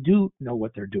assuming that they do know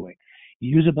what they're doing,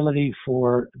 usability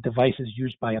for devices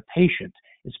used by a patient,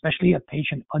 especially a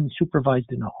patient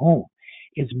unsupervised in a home,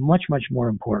 is much, much more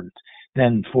important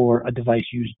than for a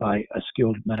device used by a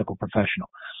skilled medical professional.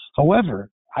 However,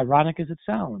 ironic as it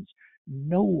sounds,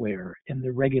 nowhere in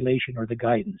the regulation or the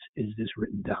guidance is this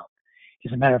written down.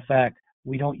 As a matter of fact,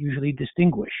 we don't usually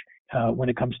distinguish when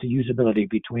it comes to usability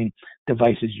between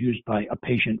devices used by a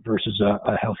patient versus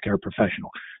a healthcare professional.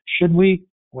 Should we?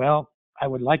 Well, I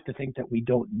would like to think that we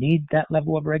don't need that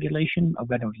level of regulation. I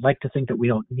would like to think that we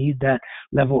don't need that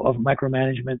level of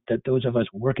micromanagement, that those of us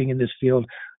working in this field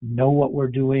know what we're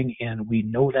doing, and we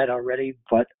know that already.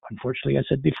 But unfortunately, I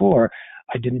said before,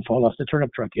 I didn't fall off the turnip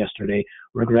truck yesterday.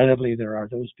 Regrettably, there are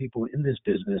those people in this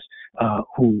business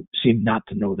who seem not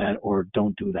to know that or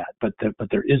don't do that. But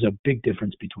there is a big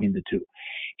difference between the two.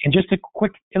 And just a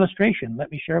quick illustration,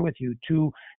 let me share with you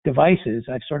two devices.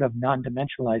 I've sort of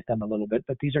non-dimensionalized them a little bit,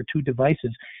 but these are two devices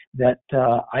that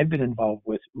I've been involved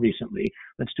with recently.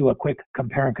 Let's do a quick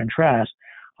compare and contrast.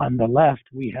 On the left,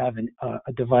 we have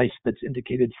a device that's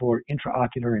indicated for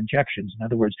intraocular injections. In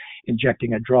other words,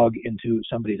 injecting a drug into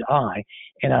somebody's eye.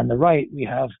 And on the right, we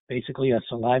have basically a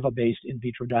saliva-based in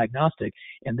vitro diagnostic.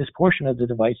 And this portion of the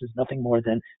device is nothing more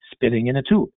than spitting in a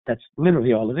tube. That's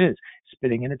literally all it is,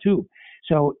 spitting in a tube.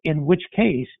 So in which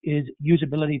case is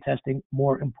usability testing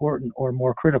more important or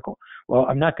more critical? Well,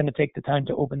 I'm not going to take the time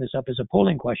to open this up as a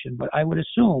polling question, but I would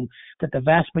assume that the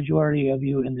vast majority of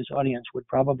you in this audience would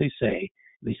probably say,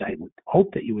 at least I would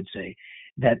hope that you would say,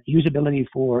 that usability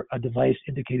for a device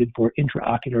indicated for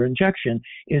intraocular injection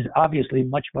is obviously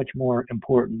much, much more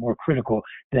important, more critical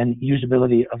than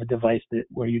usability of a device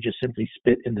where you just simply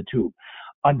spit in the tube.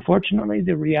 Unfortunately,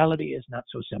 the reality is not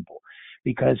so simple,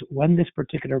 because when this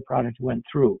particular product went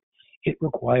through, it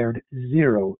required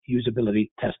zero usability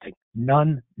testing.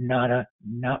 None, nada,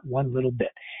 not one little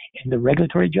bit. And the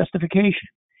regulatory justification,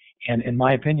 and in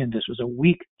my opinion, this was a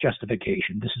weak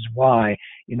justification. This is why,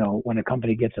 when a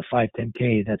company gets a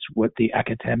 510K, that's what the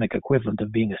academic equivalent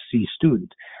of being a C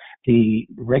student. The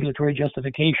regulatory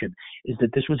justification is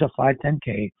that this was a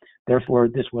 510K, therefore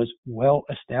this was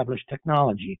well-established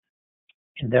technology,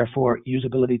 and therefore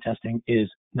usability testing is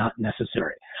not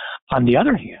necessary. On the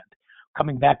other hand,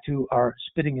 coming back to our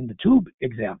spitting in the tube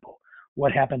example,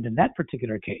 what happened in that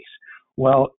particular case?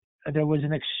 Well, there was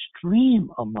an extreme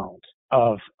amount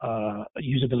of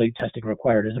usability testing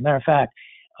required. As a matter of fact,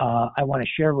 I want to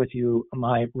share with you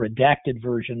my redacted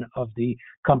version of the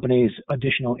company's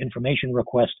additional information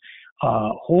request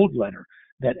hold letter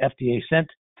that FDA sent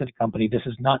to the company. This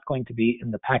is not going to be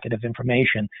in the packet of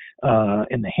information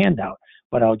in the handout,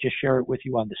 but I'll just share it with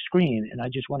you on the screen. And I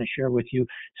just want to share with you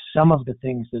some of the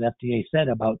things that FDA said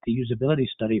about the usability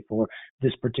study for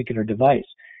this particular device.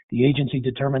 The agency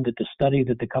determined that the study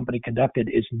that the company conducted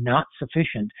is not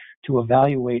sufficient to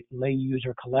evaluate lay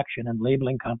user collection and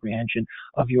labeling comprehension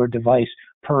of your device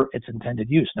per its intended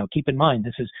use. Now, keep in mind,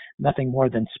 this is nothing more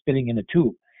than spitting in a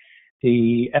tube.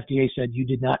 The FDA said you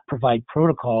did not provide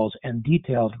protocols and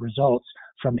detailed results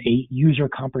from a user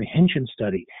comprehension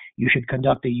study. You should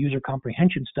conduct a user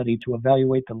comprehension study to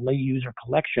evaluate the lay user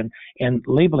collection and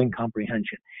labeling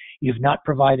comprehension. You've not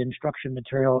provided instruction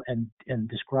material and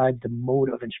described the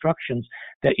mode of instructions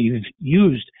that you've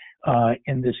used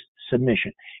in this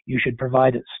submission. You should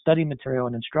provide study material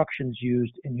and instructions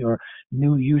used in your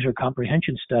new user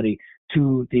comprehension study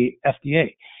to the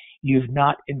FDA. You've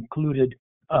not included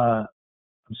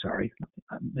I'm sorry,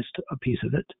 I missed a piece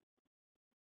of it.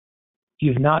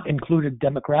 You've not included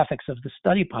demographics of the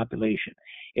study population.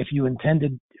 If your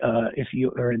intended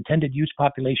use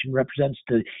population represents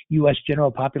the U.S.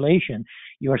 general population,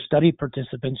 your study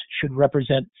participants should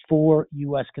represent 4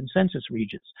 U.S. consensus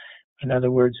regions. In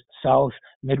other words, South,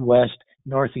 Midwest,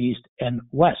 Northeast, and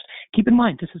West. Keep in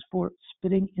mind, this is for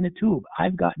spitting in a tube.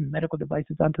 I've gotten medical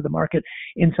devices onto the market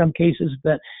in some cases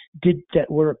that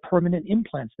were permanent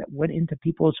implants that went into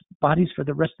people's bodies for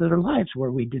the rest of their lives,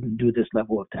 where we didn't do this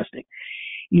level of testing.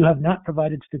 You have not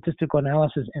provided statistical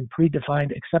analysis and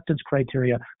predefined acceptance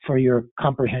criteria for your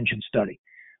comprehension study.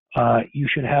 You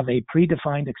should have a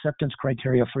predefined acceptance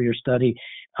criteria for your study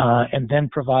and then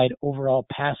provide overall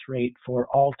pass rate for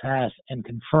all tasks and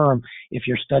confirm if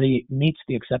your study meets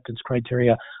the acceptance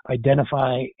criteria,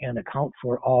 identify and account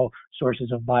for all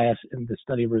sources of bias in the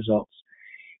study results.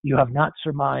 You have not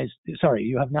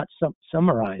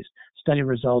summarized study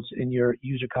results in your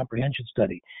user comprehension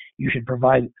study. You should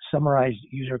provide summarized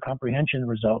user comprehension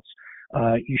results.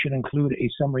 You should include a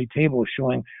summary table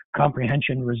showing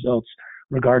comprehension results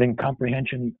regarding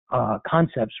comprehension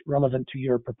concepts relevant to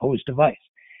your proposed device.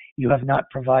 You have not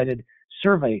provided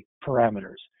survey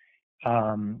parameters.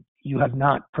 You have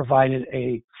not provided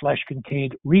a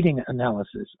flesh-contained reading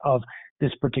analysis of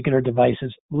this particular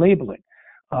device's labeling,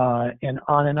 and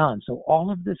on and on. So all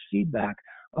of this feedback,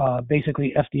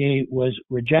 basically FDA was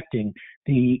rejecting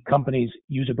the company's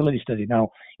usability study.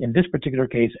 Now, in this particular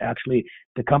case, actually,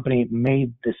 the company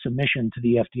made the submission to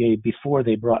the FDA before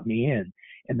they brought me in.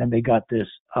 and then they got this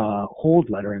hold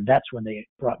letter, and that's when they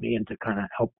brought me in to kind of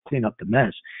help clean up the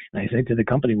mess. And I say to the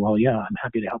company, well, yeah, I'm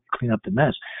happy to help clean up the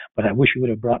mess, but I wish you would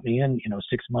have brought me in,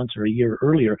 6 months or a year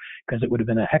earlier, because it would have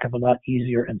been a heck of a lot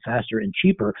easier and faster and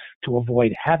cheaper to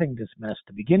avoid having this mess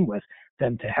to begin with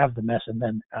than to have the mess and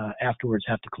then afterwards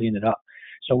have to clean it up.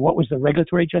 So what was the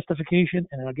regulatory justification?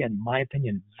 And again, my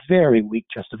opinion, very weak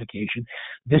justification.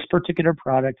 This particular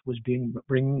product was being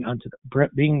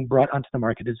brought onto the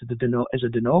market as a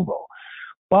de novo.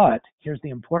 But here's the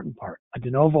important part. A de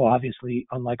novo, obviously,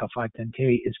 unlike a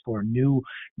 510K, is for new,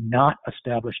 not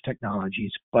established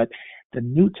technologies. But the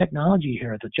new technology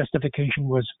here, the justification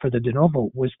was for the de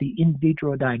novo was the in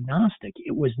vitro diagnostic.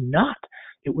 It was not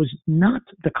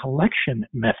the collection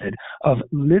method of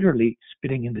literally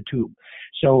spitting in the tube.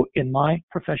 So in my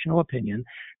professional opinion,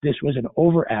 this was an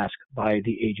over ask by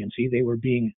the agency. They were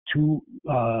being too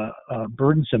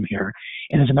burdensome here.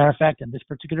 And as a matter of fact, in this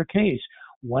particular case,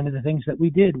 one of the things that we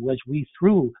did was we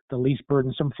threw the least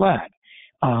burdensome flag.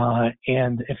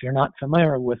 And if you're not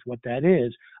familiar with what that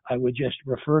is, I would just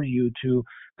refer you to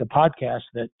the podcast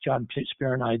that John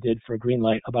Spear and I did for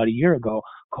Greenlight about a year ago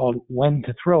called When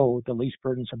to Throw the Least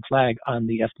Burdensome Flag on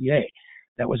the FDA.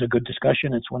 That was a good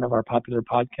discussion. It's one of our popular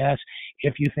podcasts.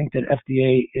 If you think that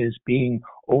FDA is being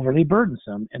overly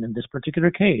burdensome, and in this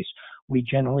particular case, we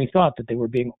generally thought that they were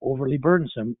being overly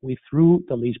burdensome, we threw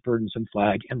the least burdensome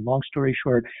flag. And long story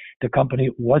short, the company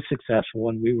was successful,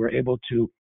 and we were able to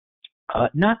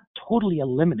not totally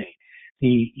eliminate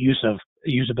the use of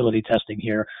usability testing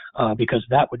here because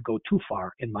that would go too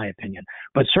far, in my opinion,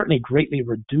 but certainly greatly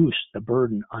reduce the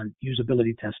burden on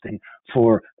usability testing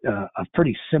for a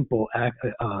pretty simple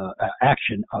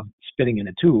action of spitting in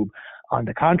a tube. On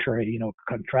the contrary,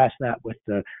 contrast that with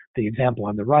the example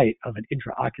on the right of an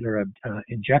intraocular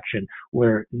injection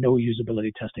where no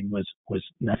usability testing was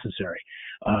necessary,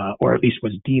 or at least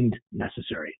was deemed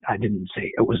necessary. I didn't say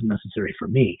it was necessary for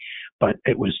me, but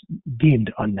it was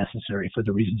deemed unnecessary for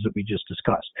the reasons that we just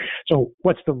discussed. So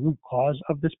what's the root cause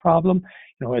of this problem?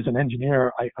 As an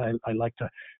engineer, I like to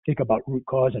think about root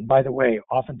cause. And by the way,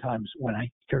 oftentimes when I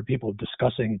hear people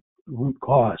discussing root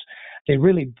cause, they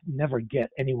really never get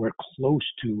anywhere close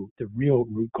to the real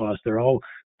root cause. They're all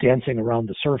dancing around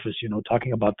the surface,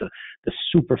 talking about the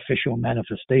superficial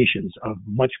manifestations of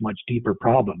much, much deeper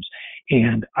problems.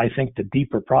 And I think the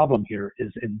deeper problem here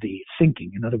is in the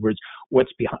thinking. In other words,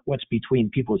 what's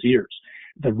between people's ears.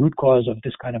 The root cause of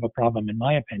this kind of a problem, in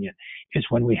my opinion, is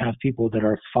when we have people that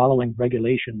are following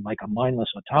regulation like a mindless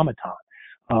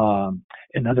automaton.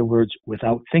 In other words,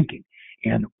 without thinking.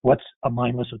 And what's a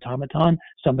mindless automaton?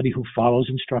 Somebody who follows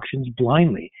instructions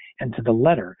blindly and to the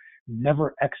letter,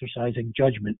 never exercising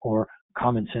judgment or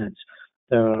common sense.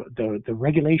 The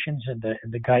regulations and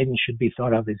the guidance should be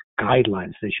thought of as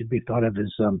guidelines. They should be thought of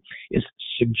as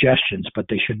suggestions, but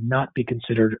they should not be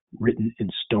considered written in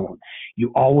stone.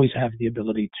 You always have the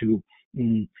ability to,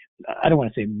 I don't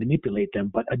want to say manipulate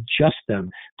them, but adjust them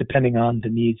depending on the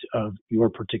needs of your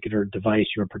particular device,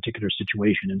 your particular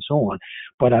situation, and so on.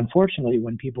 But unfortunately,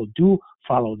 when people do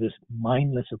follow this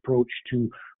mindless approach to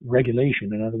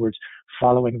regulation, in other words,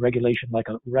 following regulation like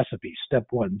a recipe, step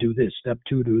 1, do this, step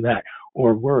 2, do that,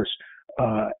 or worse,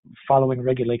 following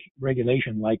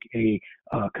regulation like a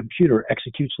computer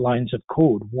executes lines of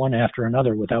code one after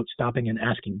another without stopping and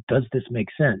asking, does this make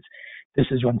sense? This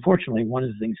is unfortunately one of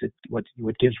the things that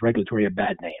what gives regulatory a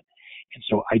bad name. And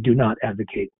so I do not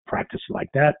advocate practice like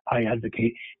that. I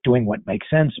advocate doing what makes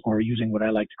sense or using what I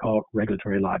like to call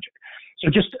regulatory logic. So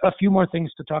just a few more things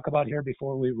to talk about here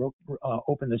before we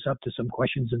open this up to some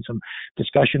questions and some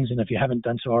discussions. And if you haven't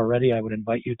done so already, I would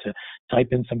invite you to type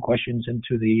in some questions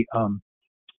into the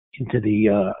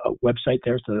website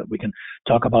there so that we can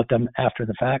talk about them after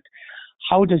the fact.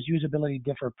 How does usability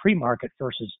differ pre-market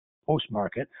versus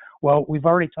post-market? Well, we've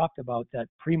already talked about that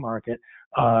pre-market.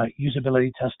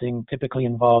 Usability testing typically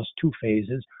involves 2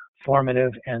 phases,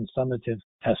 formative and summative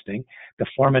testing. The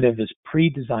formative is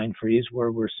pre-design freeze,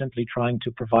 where we're simply trying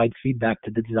to provide feedback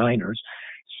to the designers.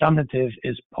 Summative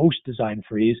is post-design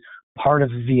freeze, part of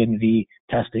V&V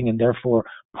testing, and therefore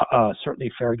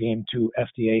certainly fair game to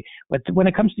FDA. But when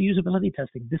it comes to usability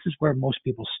testing, this is where most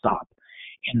people stop.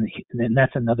 And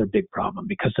that's another big problem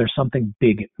because there's something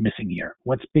big missing here.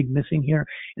 What's big missing here?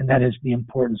 And that is the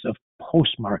importance of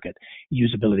post-market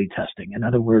usability testing. In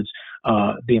other words,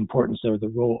 the importance or the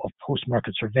role of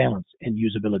post-market surveillance in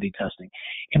usability testing.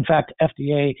 In fact,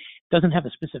 FDA doesn't have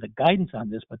a specific guidance on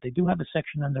this, but they do have a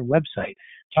section on their website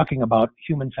talking about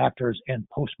human factors and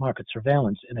post-market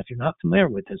surveillance. And if you're not familiar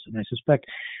with this, and I suspect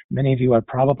many of you are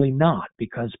probably not,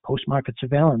 because post-market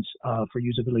surveillance for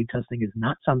usability testing is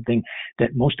not something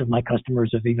that most of my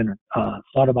customers have even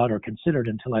thought about or considered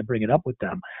until I bring it up with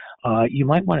them. You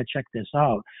might want to check this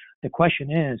out. The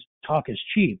question is, talk is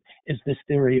cheap. Is this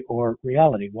theory or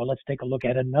reality? Well, let's take a look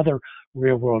at another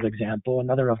real-world example,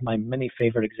 another of my many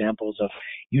favorite examples of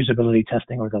usability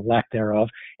testing or the lack thereof,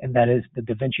 and that is the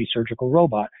Da Vinci surgical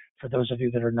robot. For those of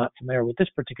you that are not familiar with this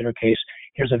particular case,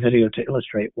 here's a video to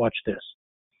illustrate. Watch this.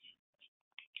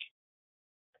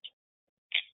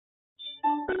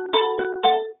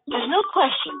 There's no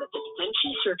question that the Da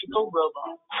Vinci surgical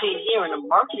robot, seen here in a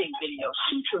marketing video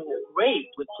suturing a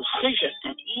grave with precision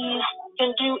and ease,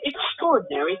 can do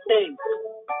extraordinary things.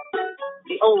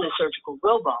 The only surgical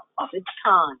robot of its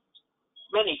kind.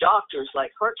 Many doctors,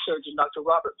 like heart surgeon Dr.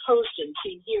 Robert Poston,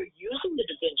 seen here using the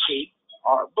Da Vinci,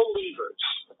 are believers.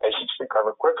 The patients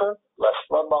recover quicker, less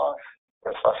blood loss,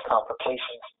 there's less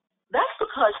complications. That's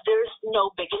because there's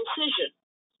no big incision.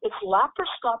 It's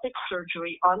laparoscopic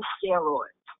surgery on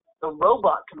steroids. The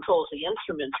robot controls the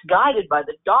instruments guided by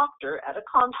the doctor at a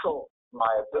console. My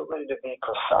ability to be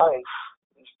precise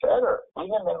is better,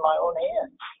 even in my own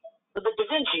hands. But the Da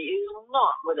Vinci is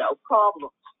not without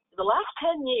problems. In the last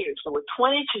 10 years, there were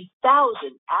 22,000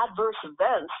 adverse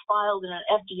events filed in an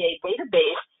FDA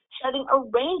database citing a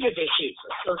range of issues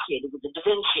associated with the Da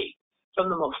Vinci,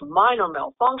 from the most minor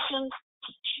malfunctions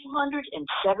to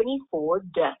 274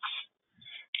 deaths.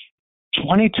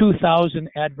 22,000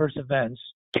 adverse events,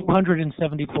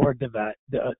 274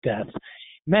 deaths,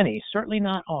 many, certainly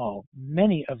not all,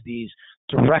 many of these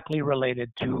directly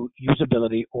related to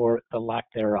usability or the lack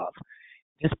thereof.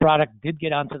 This product did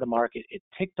get onto the market. It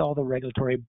ticked all the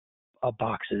regulatory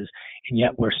boxes, and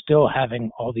yet we're still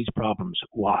having all these problems.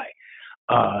 Why?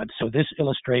 So this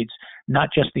illustrates not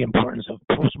just the importance of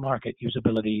post-market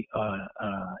usability,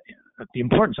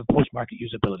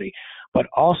 but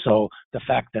also the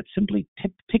fact that simply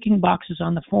ticking boxes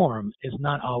on the form is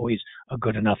not always a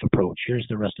good enough approach. Here's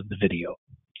the rest of the video.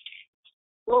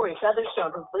 Lori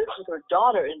Featherstone, who lives with her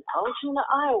daughter in Altoona,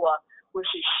 Iowa,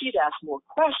 wishes she'd ask more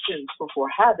questions before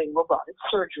having robotic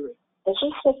surgery. Is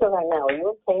she sick right now? Are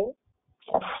you okay?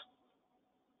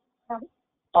 Yes.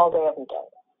 All day, every day.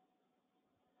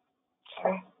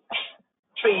 Sorry.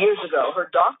 3 years ago, her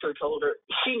doctor told her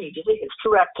she needed a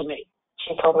hysterectomy.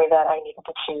 She told me that I needed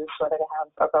to choose whether to have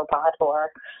a robot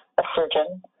or a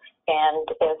surgeon. And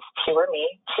if she were me,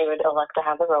 she would elect to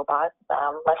have the robot.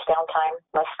 Less downtime,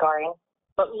 less scarring.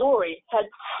 But Lori had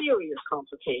serious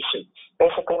complications.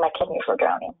 Basically, my kidneys were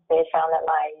drowning. They found that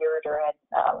my ureter had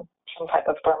some type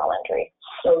of thermal injury.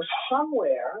 So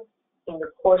somewhere in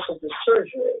the course of the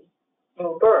surgery,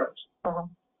 you burned. Mm-hmm.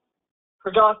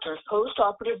 Her doctor's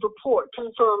post-operative report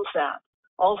confirms that,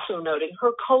 also noting her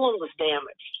colon was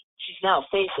damaged. She's now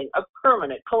facing a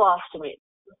permanent colostomy.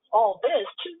 All this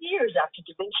 2 years after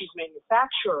Da Vinci's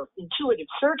manufacturer, Intuitive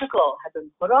Surgical, had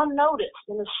been put on notice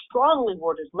in a strongly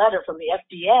worded letter from the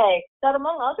FDA that,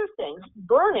 among other things,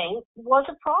 burning was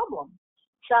a problem.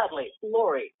 Sadly,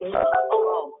 Lori is not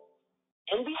alone.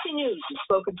 NBC News has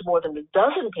spoken to more than a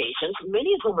dozen patients,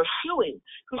 many of whom are suing,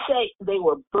 who say they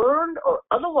were burned or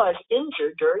otherwise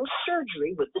injured during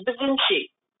surgery with the Da Vinci,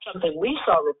 something we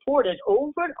saw reported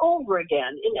over and over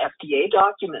again in FDA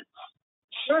documents.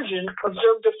 Surgeon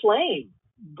observed a flame,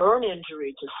 burn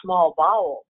injury to small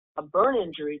bowel, a burn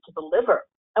injury to the liver.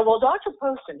 And while Dr.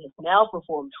 Poston has now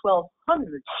performed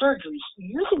 1,200 surgeries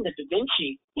using the Da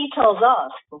Vinci, he tells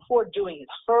us before doing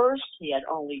his first, he had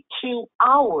only 2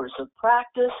 hours of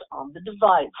practice on the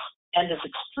device and is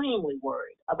extremely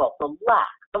worried about the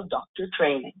lack of doctor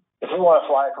training. If you want to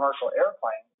fly a commercial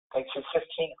airplane, it takes you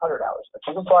 1,500 hours. But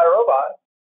you can fly a robot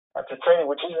after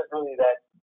training, which isn't really that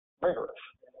rigorous.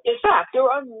 In fact, there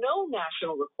are no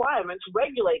national requirements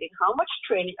regulating how much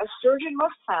training a surgeon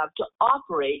must have to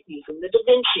operate using the Da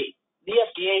Vinci. The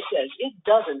FDA says it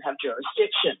doesn't have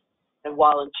jurisdiction. And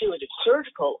while Intuitive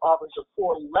Surgical offers a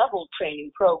 4-level training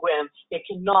program, it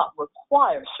cannot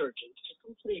require surgeons to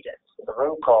complete it. The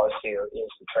root cause here is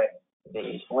the training,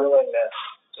 the willingness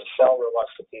to sell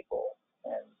robots to people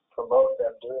and promote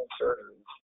them doing surgeries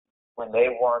when they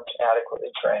weren't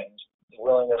adequately trained, the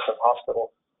willingness of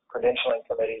hospital credentialing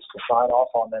committees to sign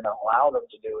off on them and allow them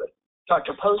to do it.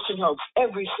 Dr. Poston hopes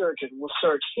every surgeon will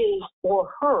search his or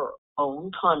her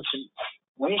own conscience.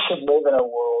 We should live in a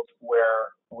world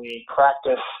where we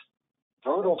practice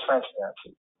brutal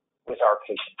transparency with our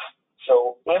patients.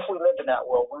 So if we lived in that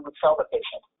world, we would tell the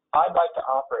patient, I'd like to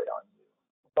operate on you,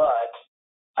 but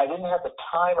I didn't have the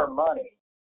time or money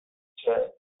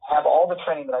to have all the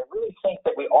training that I really think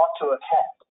that we ought to have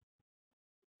had.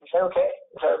 Is that okay?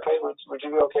 Is that okay? Would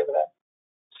you be okay with that?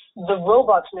 The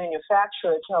robot's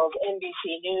manufacturer tells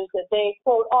NBC News that they,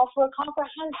 quote, offer a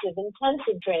comprehensive,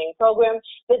 intensive training program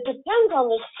that depends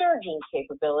on the surgeon's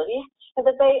capabilities, and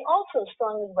that they also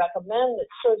strongly recommend that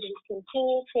surgeons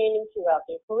continue training throughout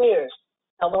their careers.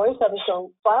 Now, Lori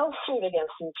Featherstone filed suit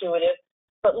against Intuitive,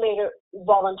 but later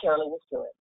voluntarily withdrew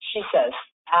it. She says,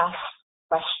 ask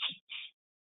questions.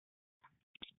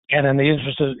 And in the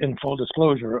interest of, in full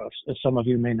disclosure, as some of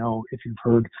you may know, if you've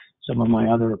heard some of my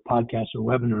other podcasts or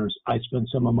webinars, I spend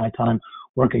some of my time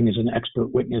working as an expert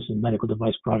witness in medical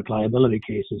device product liability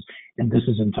cases, and this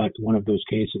is in fact one of those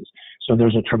cases. So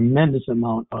there's a tremendous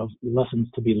amount of lessons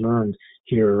to be learned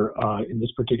here in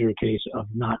this particular case of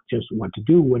not just what to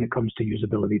do when it comes to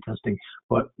usability testing,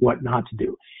 but what not to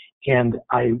do. And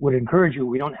I would encourage you,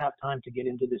 we don't have time to get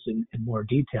into this in more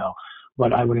detail,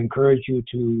 but I would encourage you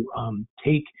to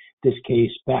take this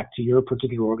case back to your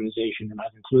particular organization, and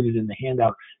I've included in the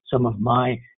handout some of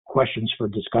my questions for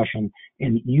discussion,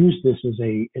 and use this as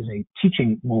a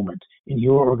teaching moment in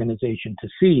your organization to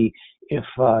see if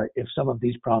some of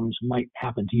these problems might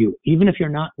happen to you. Even if you're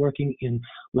not working in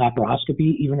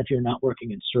laparoscopy, even if you're not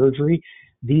working in surgery,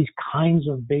 these kinds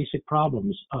of basic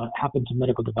problems happen to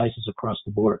medical devices across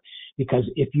the board. Because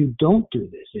if you don't do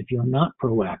this, if you're not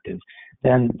proactive,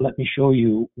 then let me show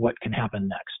you what can happen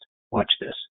next. Watch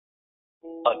this.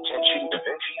 Attention Da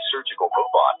Vinci surgical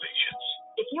robot patients.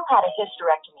 If you had a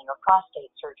hysterectomy or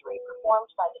prostate surgery performed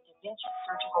by the Da Vinci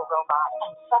surgical robot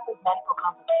and suffered medical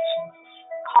complications,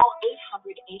 call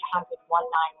 800-800-1919.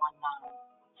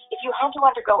 If you had to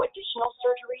undergo additional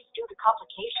surgeries due to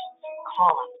complications,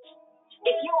 call us.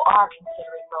 If you are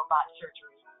considering robot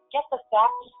surgery, get the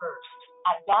facts first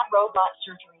at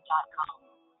badrobotsurgery.com.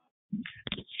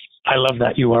 I love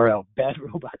that URL,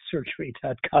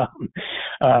 badrobotsurgery.com.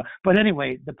 But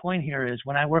anyway, the point here is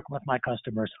when I work with my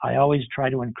customers, I always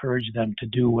try to encourage them to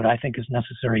do what I think is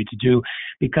necessary to do,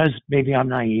 because maybe I'm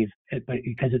naive, but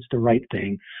because it's the right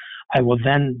thing. I will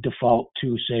then default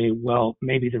to say, well,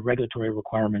 maybe the regulatory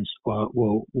requirements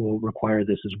will require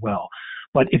this as well.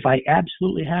 But if I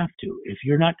absolutely have to, if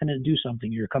you're not going to do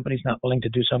something, your company's not willing to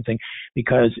do something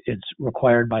because it's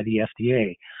required by the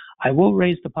FDA, I will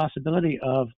raise the possibility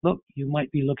of, look, you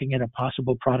might be looking at a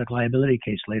possible product liability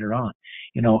case later on.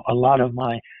 You know, a lot of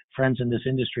my friends in this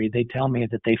industry, they tell me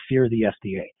that they fear the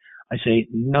FDA. I say,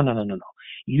 no.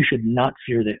 You should not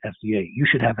fear the FDA. You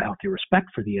should have healthy respect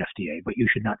for the FDA, but you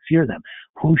should not fear them.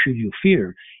 Who should you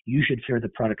fear? You should fear the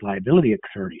product liability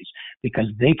attorneys,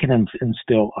 because they can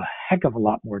instill a heck of a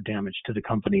lot more damage to the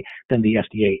company than the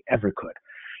FDA ever could.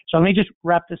 So let me just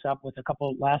wrap this up with a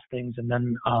couple last things, and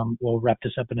then we'll wrap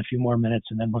this up in a few more minutes,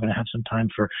 and then we're going to have some time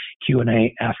for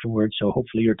Q&A afterwards. So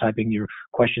hopefully you're typing your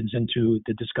questions into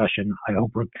the discussion. I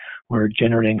hope we're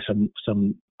generating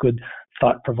some good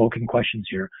thought-provoking questions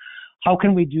here. How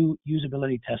can we do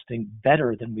usability testing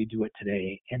better than we do it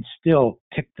today and still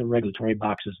tick the regulatory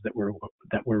boxes that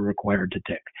we're required to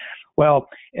tick? Well,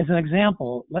 as an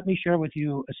example, let me share with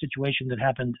you a situation that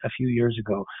happened a few years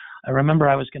ago. I remember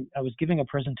I was giving a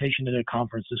presentation at a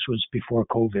conference. This was before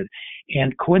COVID,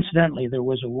 and coincidentally, there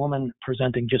was a woman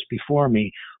presenting just before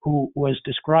me who was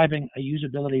describing a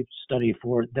usability study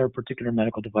for their particular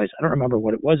medical device. I don't remember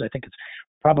what it was. I think it's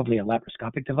probably a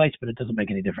laparoscopic device, but it doesn't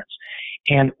make any difference.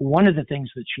 And one of the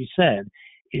things that she said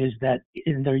is that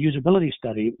in their usability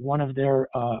study, one of their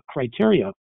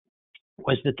criteria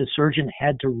was that the surgeon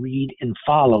had to read and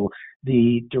follow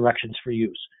the directions for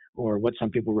use, or what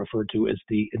some people refer to as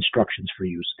the instructions for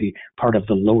use, the part of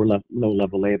the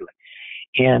low-level labeling.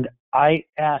 And I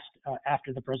asked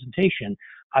after the presentation,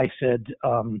 I said,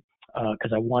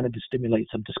 because I wanted to stimulate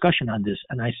some discussion on this,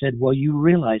 and I said, well, you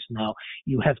realize now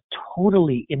you have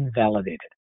totally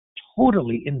invalidated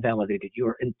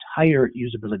your entire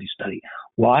usability study.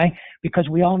 Why? Because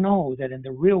we all know that in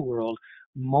the real world,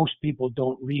 most people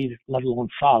don't read, let alone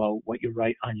follow what you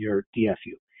write on your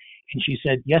DFU. And she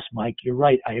said, yes, Mike, you're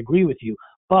right. I agree with you,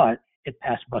 but it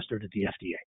passed muster to the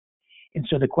FDA. And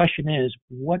so the question is,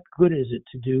 what good is it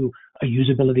to do a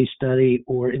usability study,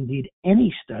 or indeed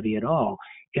any study at all,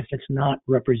 if it's not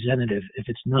representative, if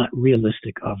it's not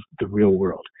realistic of the real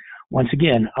world? Once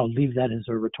again, I'll leave that as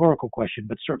a rhetorical question,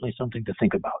 but certainly something to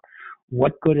think about.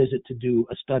 What good is it to do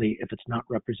a study if it's not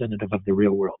representative of the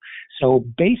real world? So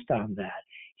based on that,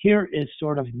 here is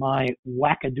sort of my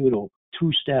wackadoodle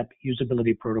two-step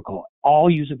usability protocol. All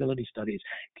usability studies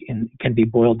can be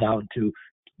boiled down to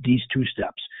these two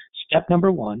steps. Step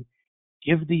number one,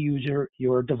 give the user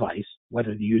your device,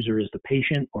 whether the user is the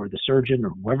patient or the surgeon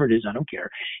or whoever it is, I don't care.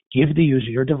 Give the user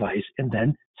your device. And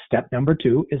then step number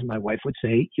two is, my wife would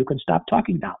say, you can stop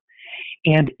talking now.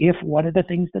 And if one of the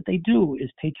things that they do is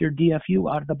take your DFU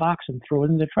out of the box and throw it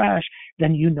in the trash,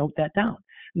 then you note that down.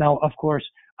 Now, of course,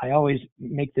 I always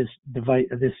make this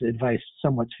advice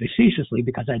somewhat facetiously,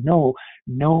 because I know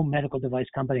no medical device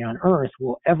company on earth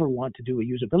will ever want to do a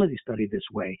usability study this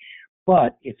way.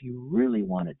 But if you really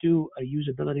want to do a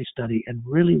usability study and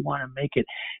really want to make it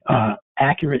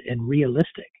accurate and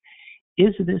realistic,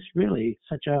 is this really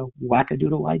such a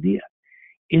wackadoodle idea?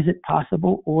 Is it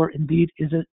possible, or indeed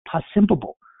is it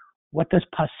possimpable? What does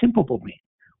possimpable mean?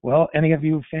 Well, any of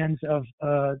you fans of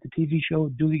the TV show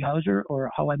Doogie Howser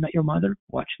or How I Met Your Mother?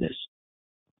 Watch this.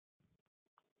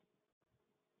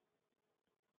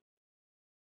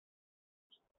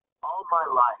 All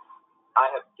my life, I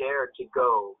have dared to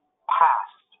go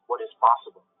past what is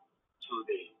possible to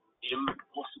the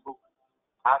impossible,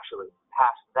 actually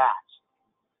past that,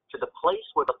 to the place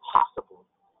where the possible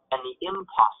and the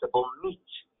impossible meet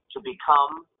to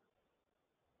become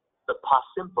the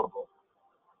possimpable.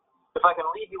 If I can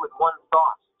leave you with one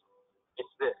thought, it's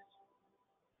this: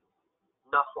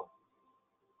 nothing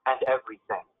and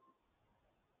everything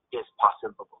is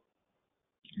possimpable.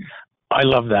 I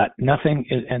love that. Nothing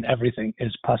is, and everything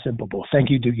is possimpable. Thank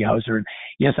you, Doogie Howser. And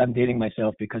yes, I'm dating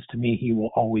myself, because to me, he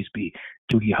will always be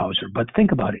Doogie Howser. But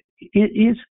think about it. It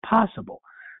is possible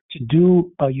to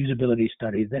do a usability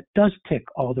study that does tick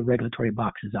all the regulatory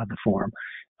boxes on the form,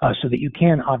 so that you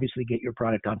can obviously get your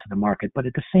product onto the market, but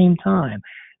at the same time,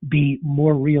 be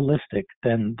more realistic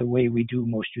than the way we do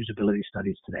most usability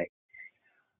studies today.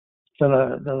 So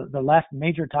the last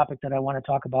major topic that I want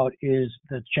to talk about is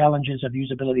the challenges of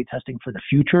usability testing for the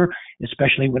future,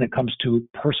 especially when it comes to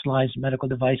personalized medical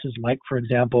devices, like, for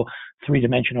example,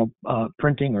 three-dimensional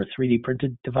printing or 3D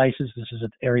printed devices. This is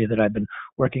an area that I've been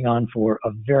working on for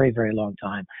a very, very long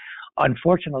time.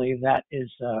 Unfortunately, that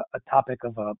is a topic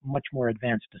of a much more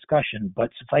advanced discussion, but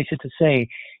suffice it to say,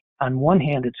 on one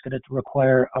hand, it's going to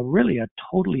require a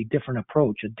totally different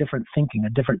approach, a different thinking, a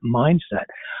different mindset.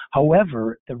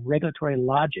 However, the regulatory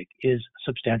logic is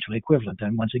substantially equivalent.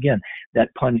 And once again, that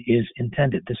pun is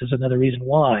intended. This is another reason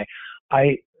why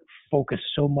I focus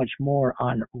so much more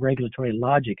on regulatory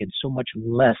logic and so much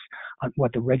less on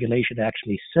what the regulation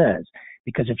actually says.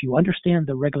 Because if you understand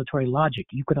the regulatory logic,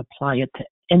 you can apply it to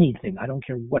anything. I don't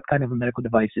care what kind of a medical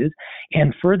device is.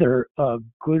 And further,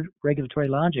 good regulatory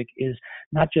logic is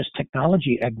not just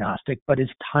technology agnostic, but is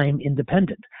time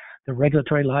independent. The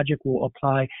regulatory logic will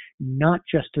apply not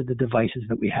just to the devices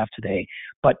that we have today,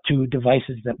 but to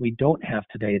devices that we don't have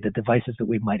today, the devices that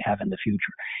we might have in the future.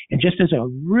 And just as a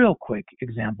real quick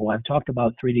example, I've talked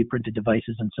about 3D printed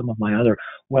devices in some of my other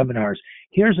webinars.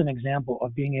 Here's an example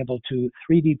of being able to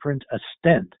 3D print a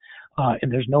stent.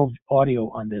 And there's no audio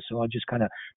on this, so I'll just kind of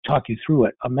talk you through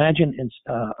it. Imagine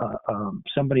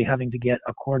somebody having to get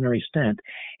a coronary stent,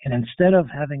 and instead of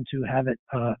having to have it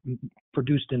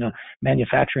produced in a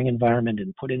manufacturing environment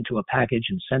and put into a package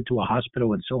and sent to a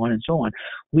hospital and so on,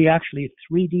 we actually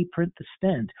 3D print the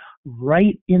stent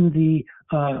right in the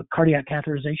cardiac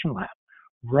catheterization lab,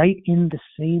 right in the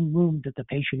same room that the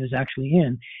patient is actually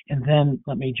in. And then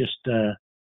let me just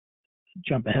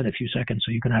jump ahead a few seconds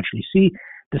so you can actually see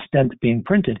the stent being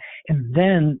printed. And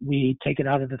then we take it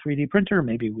out of the 3D printer,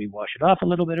 maybe we wash it off a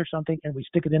little bit or something, and we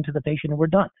stick it into the patient and we're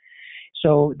done.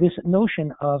 So this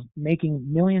notion of making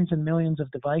millions and millions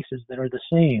of devices that are the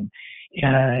same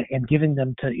and giving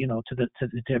them to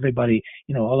everybody,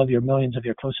 all of your millions of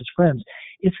your closest friends,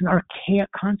 it's an archaic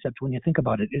concept when you think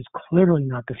about it. It's clearly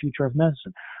not the future of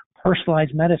medicine.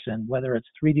 Personalized medicine, whether it's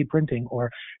 3D printing or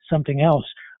something else,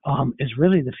 is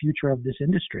really the future of this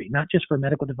industry, not just for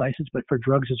medical devices, but for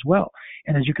drugs as well.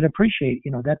 And as you can appreciate,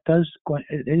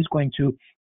 it is going to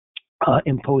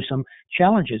impose some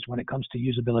challenges when it comes to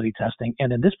usability testing.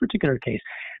 And in this particular case,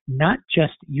 not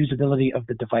just usability of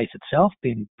the device itself,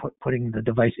 putting the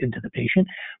device into the patient,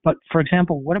 but for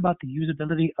example, what about the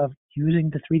usability of using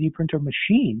the 3D printer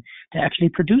machine to actually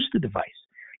produce the device?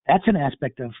 That's an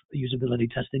aspect of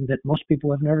usability testing that most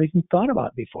people have never even thought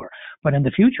about before. But in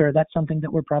the future, that's something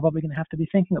that we're probably going to have to be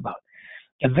thinking about.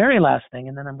 The very last thing,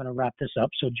 and then I'm going to wrap this up.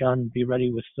 So John, be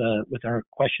ready with our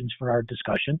questions for our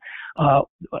discussion.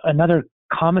 Another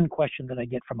common question that I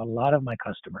get from a lot of my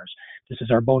customers, this is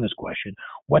our bonus question: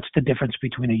 what's the difference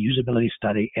between a usability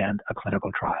study and a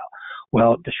clinical trial?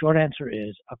 Well, the short answer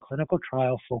is a clinical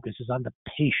trial focuses on the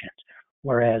patient,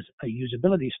 whereas a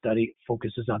usability study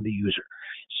focuses on the user.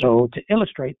 So to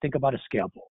illustrate, think about a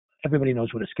scalpel. Everybody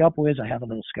knows what a scalpel is. I have a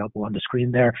little scalpel on the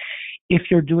screen there. If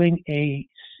you're doing a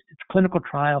clinical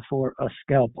trial for a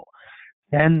scalpel,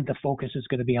 then the focus is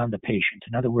going to be on the patient.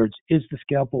 In other words, is the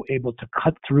scalpel able to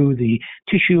cut through the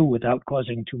tissue without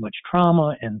causing too much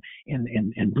trauma and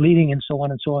bleeding and so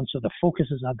on and so on? So the focus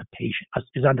is on the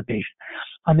patient.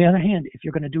 On the other hand, if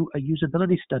you're going to do a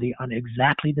usability study on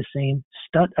exactly the same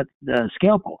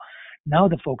scalpel, now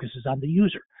the focus is on the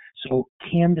user. So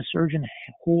can the surgeon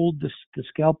hold the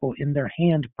scalpel in their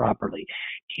hand properly?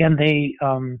 Can they,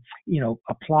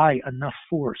 apply enough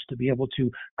force to be able to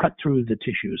cut through the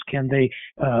tissues? Can they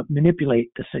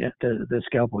manipulate the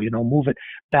scalpel, move it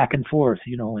back and forth,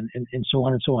 and so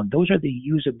on and so on? Those are the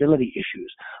usability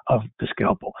issues of the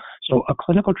scalpel. So a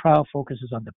clinical trial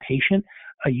focuses on the patient.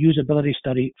 A usability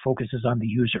study focuses on the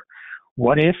user.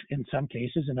 What if, in some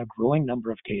cases, in a growing number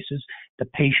of cases, the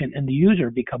patient and the user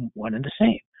become one and the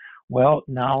same? Well,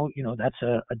 now, that's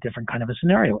a different kind of a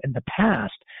scenario. In the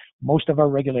past, most of our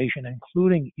regulation,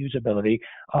 including usability,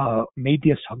 made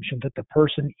the assumption that the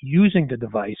person using the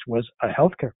device was a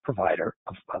healthcare provider,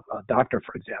 a doctor,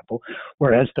 for example,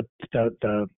 whereas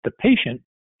the patient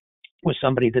was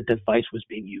somebody that the device was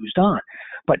being used on.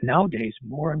 But nowadays,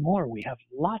 more and more, we have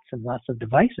lots and lots of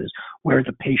devices where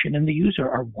the patient and the user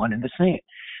are one and the same.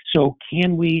 So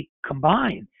can we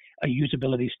combine a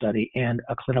usability study and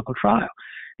a clinical trial?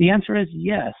 The answer is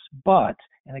yes, but,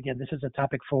 and again, this is a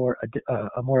topic for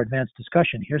a more advanced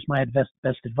discussion. Here's my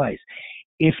best advice.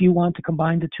 If you want to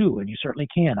combine the two, and you certainly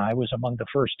can, I was among the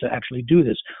first to actually do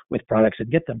this with products and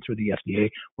get them through the FDA,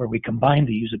 where we combine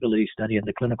the usability study and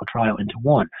the clinical trial into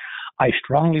one. I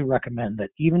strongly recommend that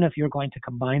even if you're going to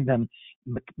combine them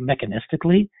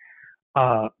mechanistically,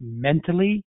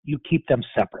 mentally, you keep them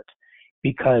separate,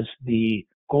 because the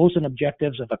goals and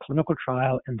objectives of a clinical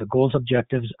trial and the goals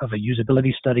objectives of a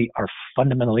usability study are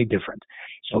fundamentally different.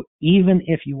 So even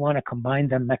if you want to combine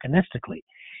them mechanistically,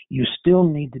 you still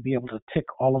need to be able to tick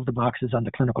all of the boxes on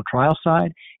the clinical trial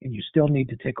side, and you still need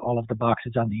to tick all of the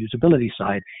boxes on the usability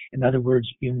side. In other words,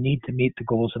 you need to meet the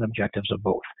goals and objectives of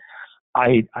both.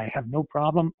 I have no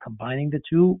problem combining the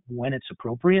two when it's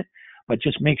appropriate, but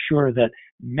just make sure that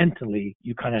mentally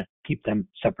you kind of keep them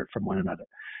separate from one another.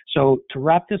 So to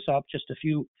wrap this up, just a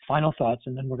few final thoughts,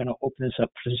 and then we're going to open this up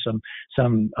to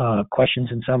some questions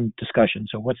and some discussion.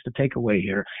 So what's the takeaway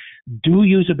here? Do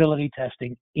usability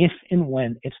testing if and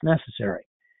when it's necessary.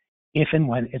 If and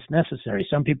when it's necessary.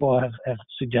 Some people have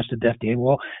suggested to FDA,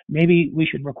 well, maybe we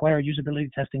should require usability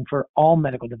testing for all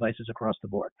medical devices across the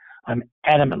board. I'm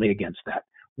adamantly against that.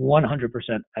 100%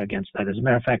 against that. As a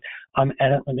matter of fact, I'm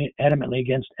adamantly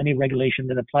against any regulation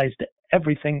that applies to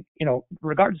everything,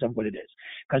 regardless of what it is,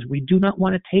 because we do not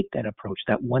want to take that approach,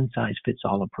 that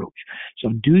one-size-fits-all approach.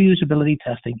 So do usability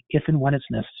testing if and when it's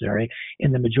necessary.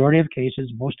 In the majority of cases,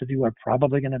 most of you are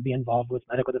probably going to be involved with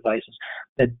medical devices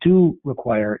that do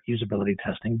require usability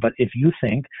testing. But if you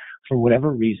think, for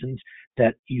whatever reasons,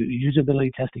 that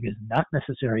usability testing is not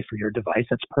necessary for your device,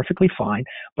 that's perfectly fine.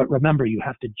 But remember, you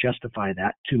have to justify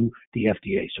that to the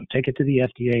FDA. So take it to the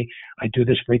FDA. I do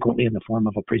this frequently in the form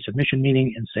of a pre-submission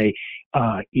meeting and say,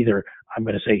 either I'm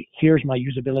going to say, here's my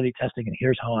usability testing and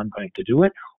here's how I'm going to do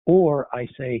it, or I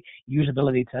say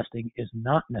usability testing is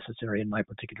not necessary in my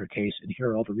particular case, and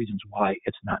here are all the reasons why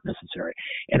it's not necessary.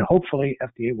 And hopefully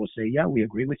FDA will say, yeah, we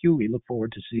agree with you. We look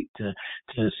forward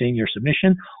to seeing your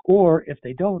submission. Or if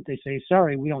they don't, they say,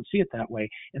 sorry, we don't see it that way.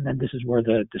 And then this is where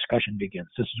the discussion begins.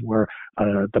 This is where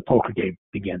the poker game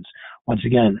begins. Once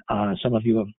again, some of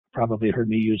you have probably heard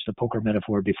me use the poker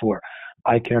metaphor before.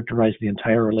 I characterize the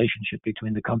entire relationship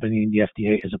between the company and the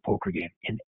FDA as a poker game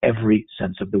in every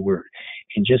sense of the word.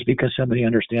 And just because somebody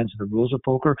understands the rules of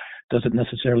poker doesn't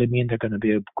necessarily mean they're going to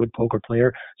be a good poker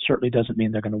player, certainly doesn't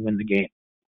mean they're going to win the game.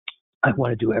 I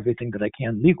want to do everything that I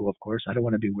can legal, of course. I don't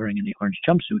want to be wearing any orange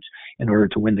jumpsuits in order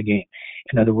to win the game.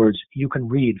 In other words, you can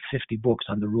read 50 books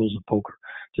on the rules of poker.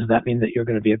 Does that mean that you're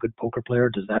going to be a good poker player?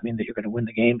 Does that mean that you're going to win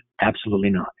the game?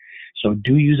 Absolutely not. So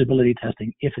do usability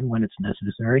testing if and when it's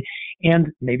necessary.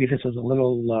 And maybe this is a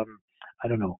little,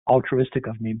 altruistic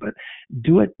of me, but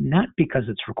do it not because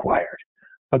it's required,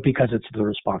 but because it's the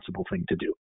responsible thing to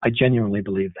do. I genuinely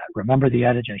believe that. Remember the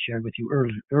adage I shared with you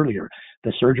earlier,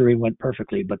 the surgery went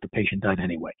perfectly, but the patient died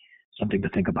anyway. Something to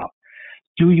think about.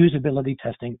 Do usability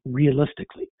testing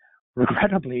realistically.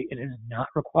 Regrettably, it is not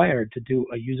required to do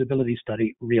a usability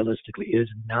study realistically. It is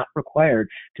not required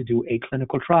to do a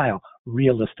clinical trial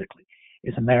realistically.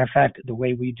 As a matter of fact, the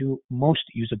way we do most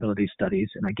usability studies,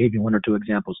 and I gave you one or two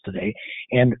examples today,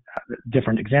 and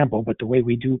different example, but the way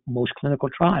we do most clinical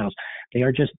trials, they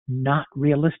are just not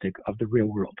realistic of the real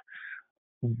world.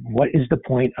 what is the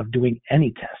point of doing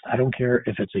any test? I don't care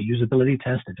if it's a usability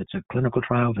test, if it's a clinical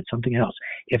trial, if it's something else,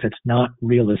 if it's not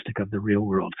realistic of the real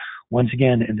world. Once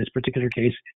again, in this particular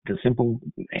case, the simple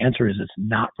answer is it's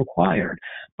not required,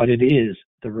 but it is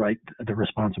the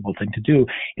responsible thing to do.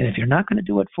 And if you're not going to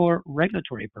do it for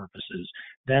regulatory purposes,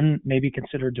 then maybe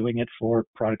consider doing it for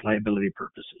product liability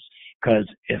purposes. Because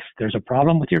if there's a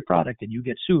problem with your product and you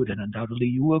get sued, and undoubtedly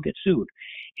you will get sued,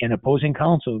 and opposing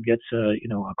counsel gets a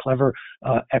clever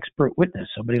expert witness,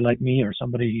 somebody like me or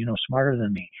somebody smarter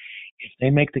than me, if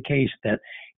they make the case that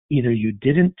either you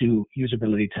didn't do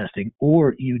usability testing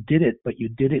or you did it, but you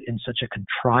did it in such a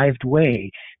contrived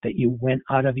way that you went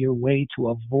out of your way to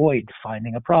avoid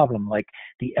finding a problem, like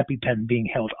the EpiPen being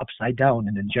held upside down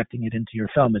and injecting it into your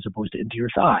thumb as opposed to into your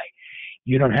thigh.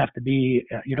 You don't have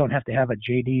to have a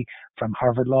JD from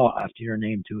Harvard Law after your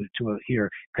name to hear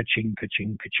ka-ching,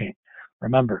 ka-ching, ka-ching.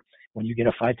 Remember, when you get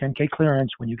a 510K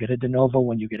clearance, when you get a de novo,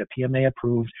 when you get a PMA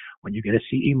approved, when you get a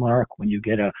CE mark, when you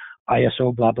get a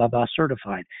ISO blah, blah, blah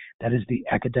certified, that is the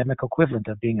academic equivalent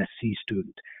of being a C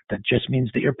student. That just means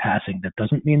that you're passing. That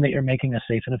doesn't mean that you're making a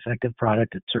safe and effective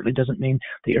product. It certainly doesn't mean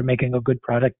that you're making a good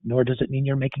product, nor does it mean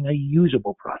you're making a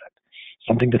usable product.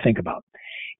 Something to think about.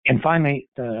 And finally,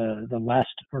 the last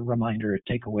reminder,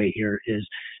 takeaway here is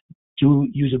do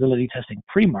usability testing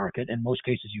pre-market. In most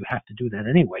cases, you have to do that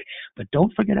anyway. But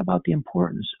don't forget about the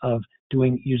importance of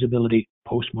doing usability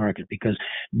post-market, because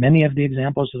many of the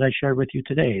examples that I shared with you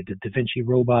today, the Da Vinci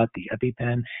robot, the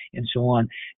EpiPen, and so on,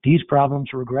 these problems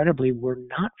regrettably were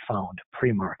not found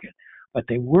pre-market, but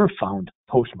they were found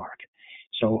post-market.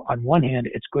 So on one hand,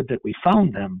 it's good that we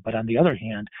found them, but on the other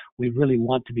hand, we really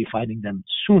want to be finding them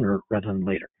sooner rather than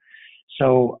later.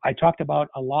 So I talked about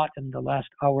a lot in the last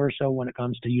hour or so when it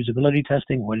comes to usability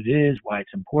testing, what it is, why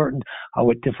it's important, how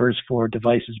it differs for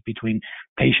devices between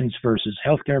patients versus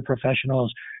healthcare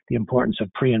professionals, the importance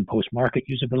of pre and post-market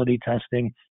usability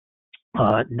testing,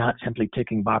 not simply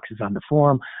ticking boxes on the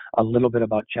form, a little bit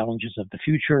about challenges of the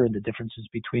future and the differences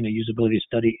between a usability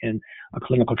study and a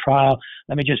clinical trial.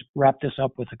 Let me just wrap this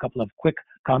up with a couple of quick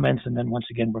comments, and then once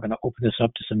again, we're going to open this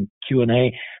up to some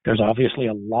Q&A. There's obviously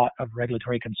a lot of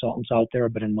regulatory consultants out there,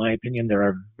 but in my opinion, there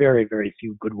are very, very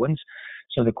few good ones.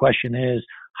 So the question is,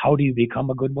 how do you become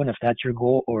a good one if that's your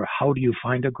goal, or how do you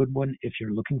find a good one if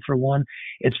you're looking for one?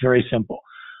 It's very simple.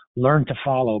 Learn to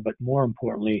follow, but more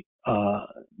importantly,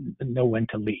 know when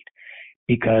to lead.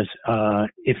 Because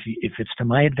if it's to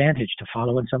my advantage to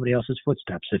follow in somebody else's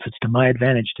footsteps, if it's to my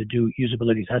advantage to do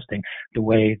usability testing the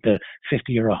way the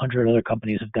 50 or 100 other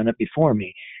companies have done it before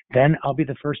me, then I'll be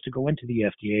the first to go into the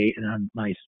FDA, and on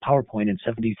my PowerPoint in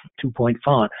 72-point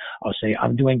font, I'll say,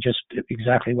 I'm doing just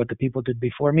exactly what the people did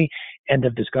before me. End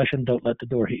of discussion. Don't let the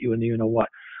door hit you in the you-know-what.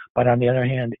 But on the other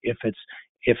hand, if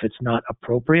it's not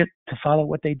appropriate to follow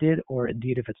what they did, or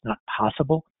indeed if it's not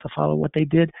possible to follow what they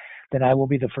did, then I will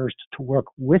be the first to work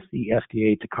with the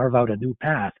FDA to carve out a new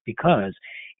path, because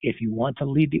if you want to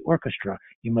lead the orchestra,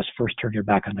 you must first turn your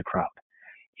back on the crowd.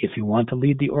 If you want to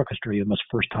lead the orchestra, you must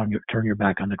first turn your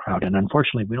back on the crowd. And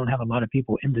unfortunately, we don't have a lot of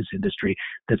people in this industry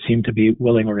that seem to be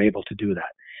willing or able to do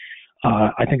that.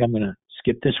 I think I'm going to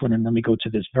skip this one and let me go to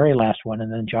this very last one,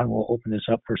 and then John will open this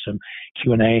up for some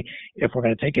Q&A. If we're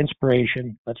going to take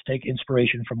inspiration, let's take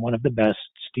inspiration from one of the best,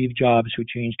 Steve Jobs, who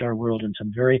changed our world in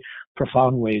some very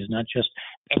profound ways, not just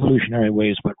evolutionary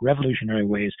ways, but revolutionary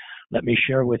ways. Let me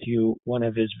share with you one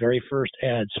of his very first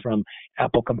ads from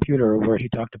Apple Computer, where he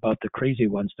talked about the crazy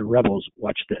ones, the rebels.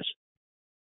 Watch this.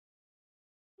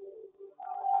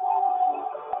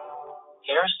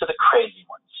 Here's to the crazy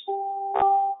ones,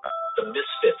 the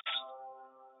misfits,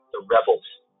 the rebels,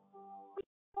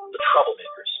 the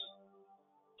troublemakers,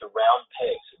 the round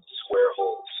pegs in square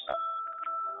holes,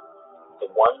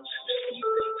 the ones who see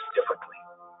things differently.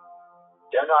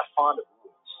 They're not fond of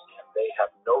rules, and they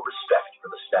have no respect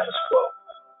for the status quo.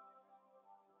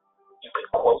 You can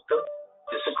quote them,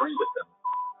 disagree with them,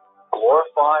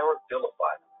 glorify or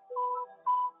vilify them.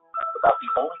 About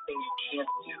the only thing you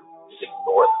can't do is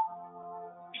ignore them,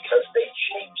 because they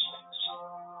change things.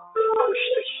 They push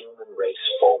the human race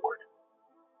forward.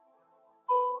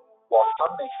 While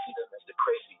some may see them as the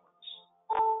crazy ones,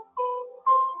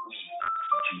 we see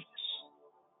genius.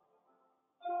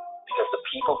 Because the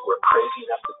people who are crazy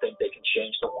enough to think they can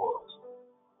change the world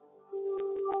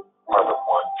are the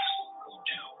ones who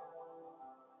do.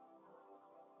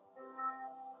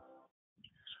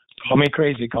 Call me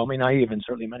crazy, call me naive, and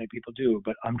certainly many people do,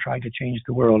 but I'm trying to change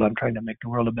the world. I'm trying to make the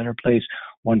world a better place,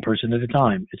 one person at a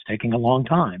time. It's taking a long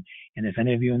time, and if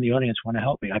any of you in the audience want to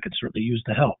help me, I could certainly use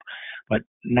the help. but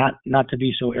not to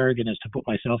be so arrogant as to put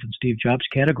myself in Steve Jobs'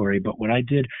 category. But when I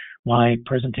did my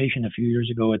presentation a few years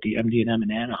ago at the MD&M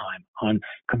in Anaheim on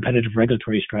competitive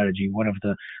regulatory strategy, one of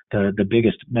the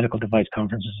biggest medical device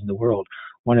conferences in the world,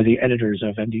 one of the editors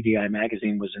of MDDI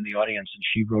magazine was in the audience, and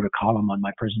she wrote a column on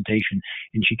my presentation,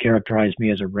 and she characterized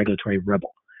me as a regulatory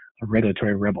rebel.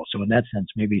 So in that sense,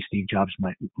 maybe Steve Jobs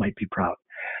might be proud.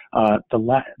 The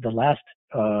last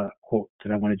quote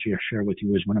that I wanted to share with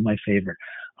you is one of my favorite.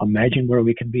 Imagine where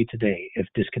we can be today if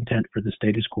discontent for the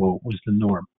status quo was the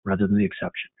norm rather than the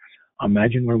exception.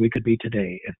 Imagine where we could be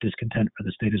today if discontent for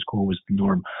the status quo was the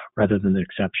norm rather than the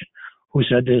exception. Who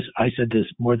said this? I said this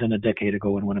more than a decade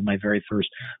ago in one of my very first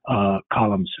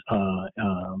columns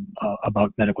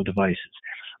about medical devices.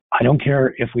 I don't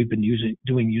care if we've been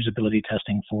doing usability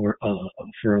testing for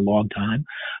a long time.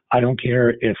 I don't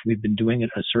care if we've been doing it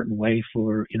a certain way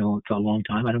for a long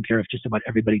time. I don't care if just about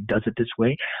everybody does it this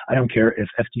way. I don't care if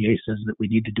FDA says that we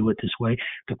need to do it this way.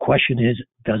 The question is,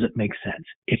 does it make sense?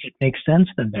 If it makes sense,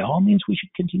 then by all means we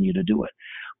should continue to do it.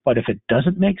 But if it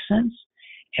doesn't make sense,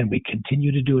 and we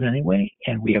continue to do it anyway,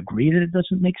 and we agree that it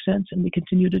doesn't make sense, and we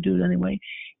continue to do it anyway,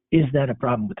 is that a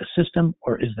problem with the system,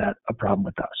 or is that a problem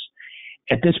with us?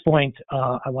 At this point,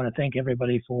 I want to thank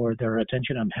everybody for their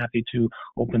attention. I'm happy to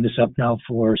open this up now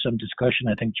for some discussion.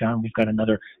 I think, John, we've got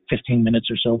another 15 minutes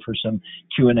or so for some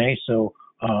Q&A. So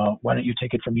why don't you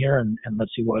take it from here, and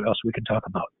let's see what else we can talk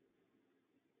about.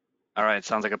 All right,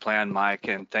 sounds like a plan, Mike.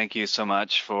 And thank you so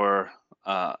much for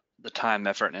the time,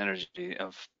 effort, and energy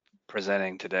of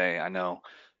presenting today. I know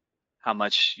how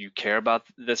much you care about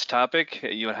this topic.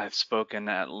 You and I have spoken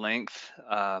at length,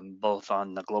 both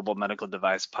on the Global Medical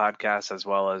Device podcast as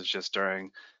well as just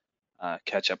during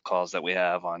catch-up calls that we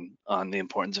have on the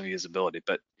importance of usability.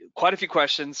 But quite a few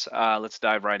questions. Let's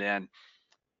dive right in,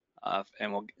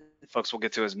 and folks will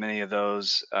get to as many of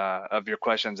those of your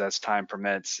questions as time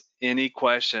permits. Any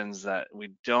questions that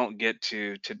we don't get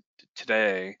to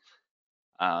today,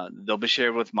 they'll be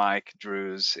shared with Mike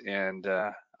Drews, and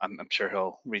I'm sure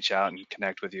he'll reach out and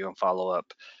connect with you and follow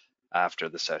up after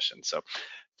the session. So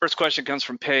first question comes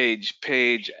from Paige.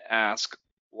 Paige asks,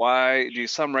 why do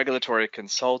some regulatory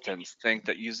consultants think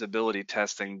that usability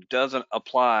testing doesn't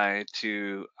apply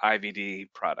to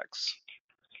IVD products?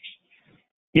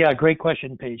 Yeah, great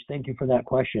question, Paige. Thank you for that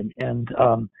question. And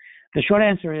the short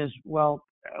answer is, well,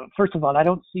 first of all, I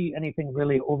don't see anything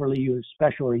really overly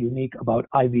special or unique about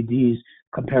IVDs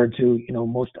compared to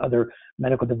most other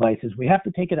medical devices. We have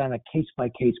to take it on a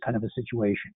case-by-case kind of a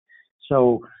situation.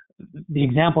 So the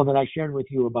example that I shared with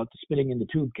you about the spitting in the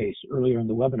tube case earlier in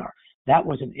the webinar, that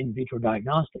was an in vitro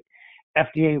diagnostic.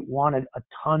 FDA wanted a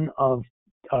ton of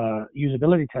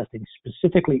usability testing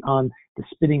specifically on the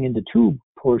spitting in the tube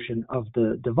portion of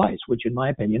the device, which in my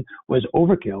opinion was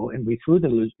overkill, and we threw the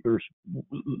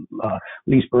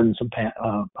least burdensome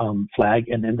flag,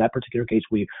 and in that particular case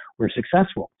we were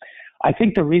successful. I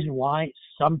think the reason why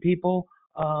some people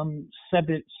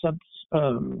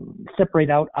separate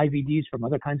out IVDs from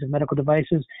other kinds of medical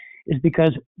devices is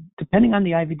because depending on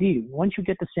the IVD, once you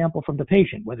get the sample from the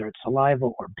patient, whether it's saliva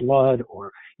or blood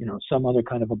or some other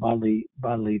kind of a bodily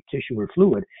tissue or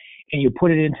fluid, and you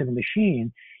put it into the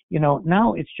machine,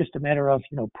 now it's just a matter of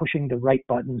pushing the right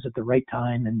buttons at the right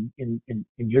time, and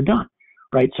you're done,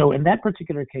 right? So in that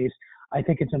particular case, I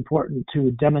think it's important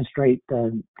to demonstrate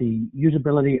the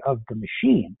usability of the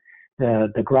machine,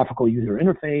 the graphical user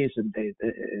interface, and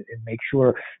make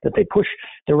sure that they push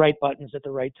the right buttons at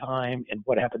the right time, and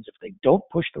what happens if they don't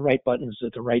push the right buttons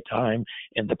at the right time,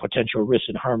 and the potential risks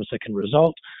and harms that can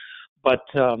result. But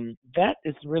that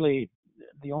is really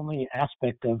the only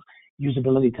aspect of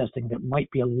usability testing that might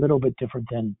be a little bit different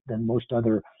than most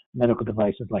other medical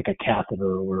devices, like a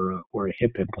catheter or a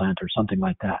hip implant or something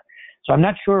like that. So I'm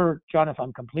not sure, John, if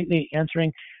I'm completely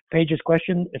answering Paige's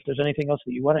question. If there's anything else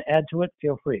that you want to add to it,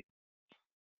 feel free.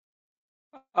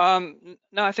 No,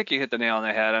 I think you hit the nail on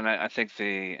the head, and I think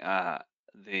the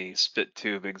spit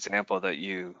tube example that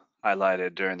you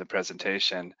highlighted during the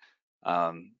presentation,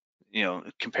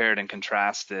 compared and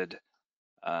contrasted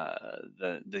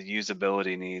the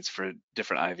usability needs for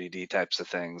different IVD types of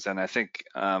things. And I think,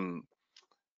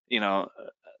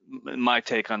 my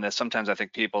take on this, sometimes I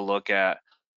think people look at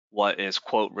what is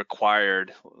quote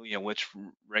required, which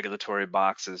regulatory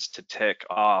boxes to tick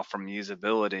off from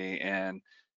usability, and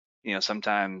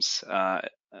sometimes,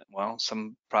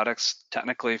 some products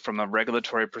technically from a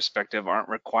regulatory perspective aren't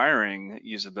requiring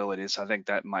usability. So I think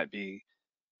that might be,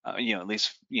 at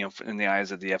least, in the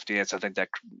eyes of the FDA. So I think that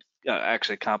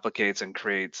actually complicates and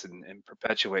creates and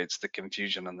perpetuates the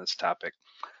confusion on this topic.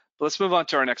 But let's move on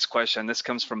to our next question. This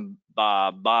comes from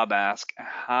Bob. Bob asks,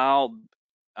 how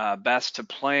best to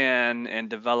plan and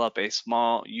develop a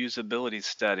small usability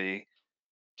study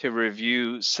to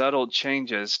review subtle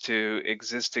changes to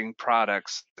existing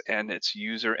products and its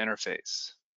user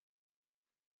interface?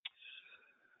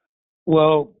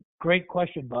 Well, great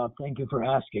question, Bob. Thank you for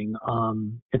asking.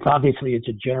 It's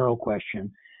a general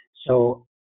question. So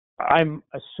I'm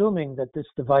assuming that this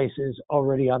device is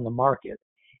already on the market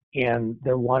and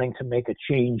they're wanting to make a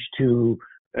change to,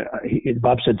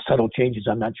 Bob said subtle changes.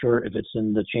 I'm not sure if it's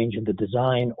in the change in the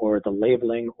design or the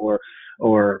labeling or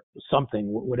something,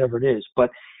 whatever it is. But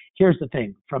here's the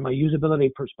thing, from a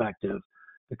usability perspective,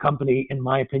 the company, in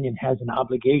my opinion, has an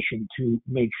obligation to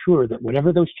make sure that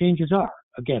whatever those changes are,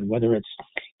 again, whether it's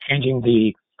changing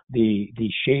the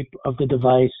shape of the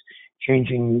device,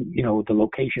 changing the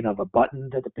location of a button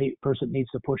that the person needs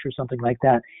to push or something like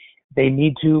that, they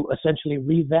need to essentially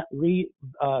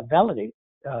validate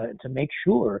to make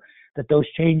sure that those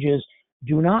changes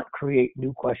do not create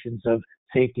new questions of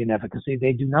safety and efficacy.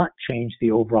 They do not change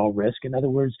the overall risk. In other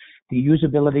words, the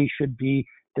usability should be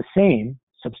the same,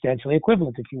 substantially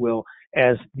equivalent, if you will,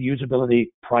 as the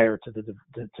usability prior to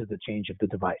the change of the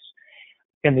device.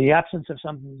 In the absence of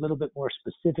some little bit more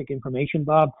specific information,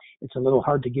 Bob, it's a little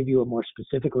hard to give you a more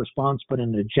specific response, but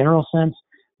in a general sense,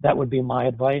 that would be my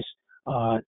advice.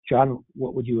 John,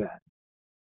 what would you add?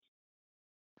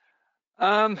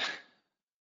 Um,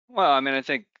 well, I mean, I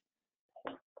think,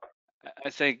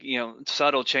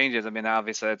 subtle changes. I mean,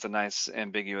 obviously that's a nice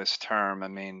ambiguous term. I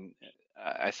mean,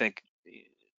 I think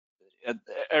uh,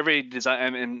 every design, I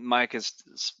mean, Mike has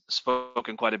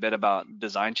spoken quite a bit about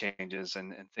design changes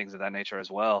and things of that nature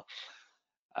as well.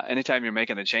 Anytime you're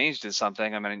making a change to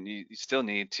something, I mean, you still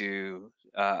need to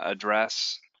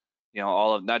address,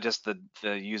 all of not just the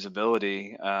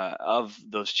usability of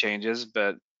those changes,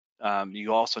 but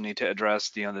you also need to address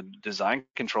the design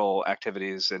control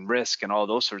activities and risk and all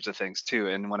those sorts of things too.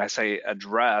 And when I say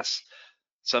address,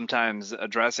 sometimes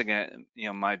addressing it,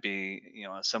 might be,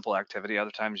 a simple activity.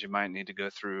 Other times you might need to go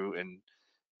through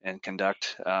and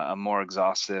conduct a more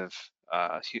exhaustive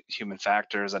human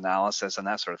factors analysis and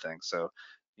that sort of thing. So,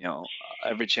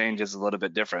 every change is a little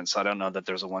bit different. So I don't know that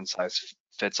there's a one size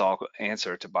fits all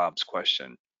answer to Bob's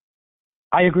question.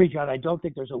 I agree, John. I don't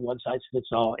think there's a one size fits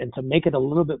all. And to make it a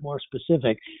little bit more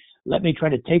specific, let me try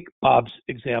to take Bob's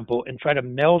example and try to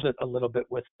meld it a little bit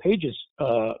with Paige's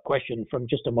question from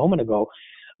just a moment ago.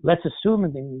 Let's assume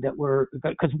that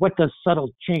because what does subtle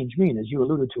change mean? As you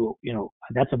alluded to,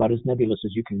 that's about as nebulous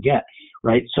as you can get,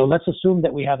 right? So let's assume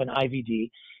that we have an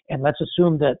IVD, and let's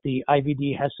assume that the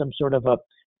IVD has some sort of a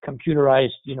computerized,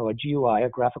 a GUI, a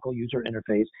graphical user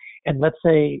interface. And let's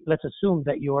assume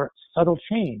that your subtle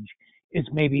change is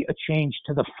maybe a change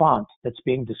to the font that's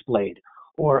being displayed,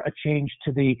 or a change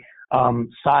to the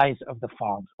size of the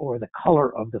font, or the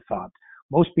color of the font.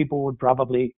 Most people would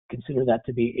probably consider that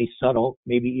to be a subtle,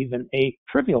 maybe even a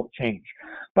trivial change.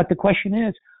 But the question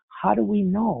is, how do we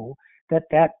know that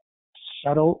that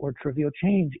subtle or trivial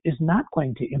change is not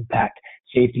going to impact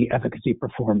safety, efficacy,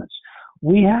 performance?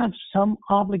 We have some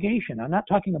obligation. I'm not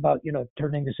talking about,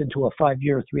 turning this into a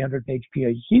 5-year, 300-page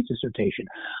PhD dissertation,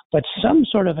 but some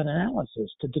sort of an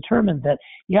analysis to determine that,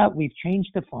 yeah, we've changed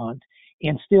the font,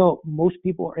 and still most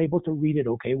people are able to read it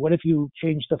okay. What if you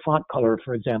change the font color,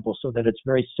 for example, so that it's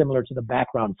very similar to the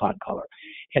background font color?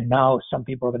 And now some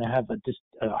people are going to have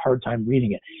a hard time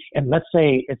reading it. And let's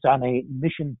say it's on a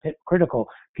mission critical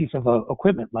piece of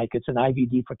equipment, like it's an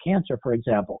IVD for cancer, for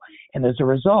example. And as a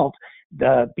result,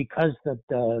 because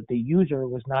the user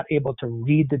was not able to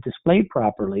read the display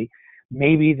properly,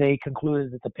 maybe they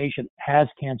concluded that the patient has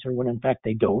cancer when in fact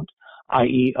they don't,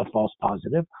 i.e. a false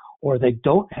positive, or they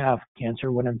don't have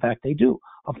cancer when in fact they do,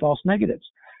 a false negatives.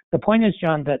 The point is,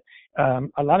 John, that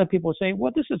a lot of people say,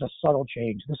 well, this is a subtle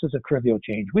change. This is a trivial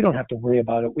change. We don't have to worry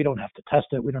about it. We don't have to test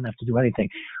it. We don't have to do anything.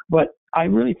 But I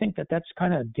really think that that's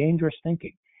kind of dangerous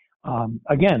thinking.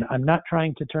 Again, I'm not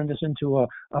trying to turn this into a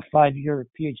 5-year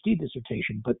PhD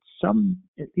dissertation, but some,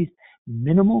 at least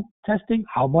minimal testing,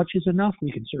 how much is enough?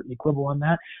 We can certainly quibble on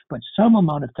that, but some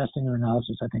amount of testing and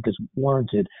analysis, I think, is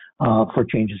warranted for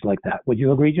changes like that. Would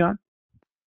you agree, John?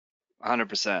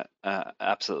 100%.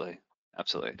 Absolutely.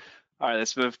 Absolutely. All right,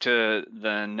 let's move to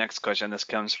the next question. This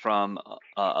comes from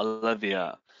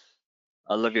Olivia.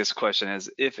 Olivia's question is,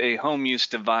 if a home use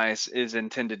device is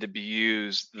intended to be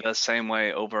used the same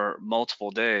way over multiple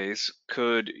days,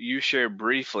 could you share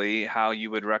briefly how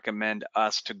you would recommend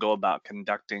us to go about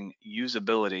conducting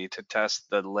usability to test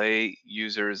the lay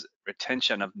user's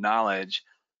retention of knowledge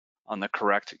on the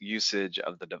correct usage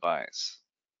of the device?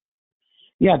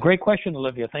 Yeah, great question,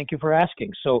 Olivia. Thank you for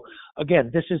asking. So again,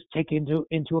 this is taking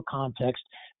into a context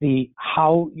the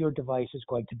how your device is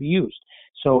going to be used.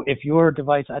 So if your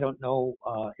device, I don't know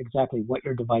exactly what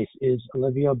your device is,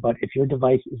 Olivia, but if your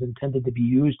device is intended to be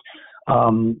used,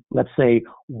 let's say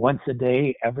once a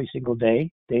day, every single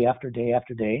day, day after day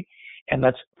after day, and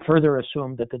let's further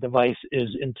assume that the device is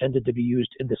intended to be used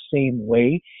in the same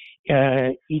way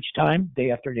each time,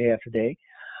 day after day after day,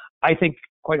 I think,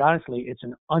 quite honestly, it's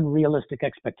an unrealistic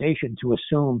expectation to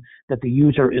assume that the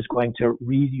user is going to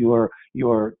read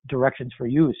your directions for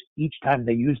use each time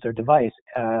they use their device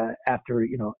after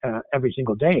every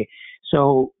single day.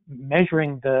 So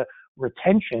measuring the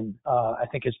retention, I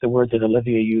think is the word that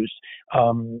Olivia used,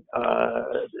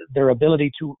 their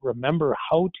ability to remember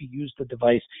how to use the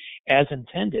device as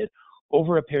intended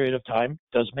over a period of time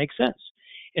does make sense.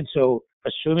 And so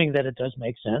assuming that it does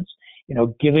make sense,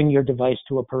 giving your device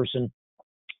to a person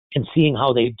and seeing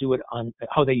how they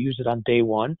use it on day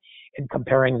one and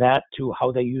comparing that to how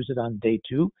they use it on day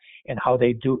 2 and how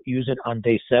they use it on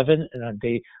day 7 and on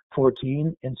day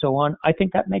 14 and so on, I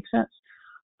think that makes sense.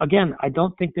 Again, I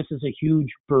don't think this is a huge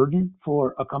burden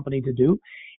for a company to do.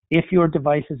 If your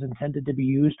device is intended to be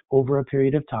used over a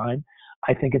period of time,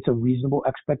 I think it's a reasonable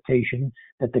expectation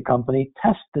that the company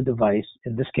tests the device,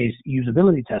 in this case,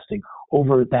 usability testing,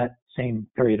 over that same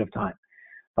period of time.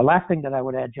 The last thing that I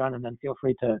would add, John, and then feel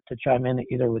free to chime in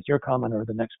either with your comment or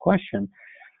the next question.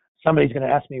 Somebody's going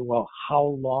to ask me, well,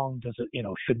 how long does it,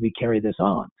 should we carry this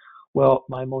on? Well,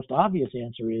 my most obvious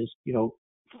answer is,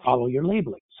 follow your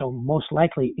labeling. So most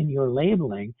likely in your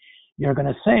labeling, you're going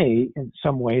to say in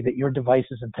some way that your device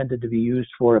is intended to be used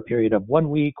for a period of 1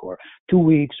 week or 2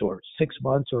 weeks or 6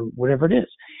 months or whatever it is.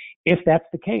 If that's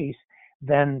the case,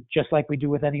 then just like we do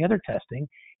with any other testing,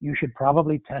 you should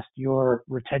probably test your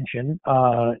retention,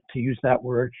 to use that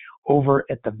word, over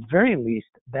at the very least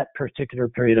that particular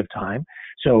period of time.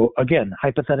 So again,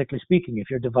 hypothetically speaking, if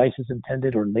your device is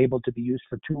intended or labeled to be used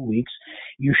for 2 weeks,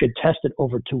 you should test it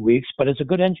over 2 weeks. But as a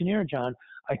good engineer, John,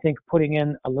 I think putting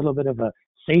in a little bit of a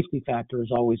safety factor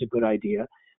is always a good idea,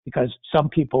 because some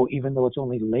people, even though it's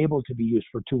only labeled to be used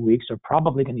for 2 weeks, are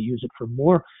probably going to use it for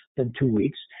more than 2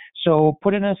 weeks. So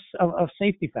put in a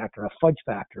safety factor, a fudge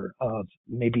factor of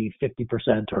maybe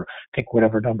 50% or pick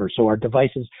whatever number. So our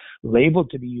device is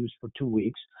labeled to be used for 2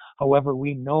 weeks. However,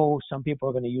 we know some people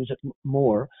are going to use it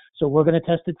more. So we're going to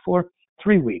test it for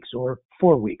 3 weeks or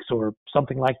 4 weeks or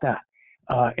something like that.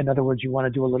 In other words, you want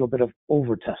to do a little bit of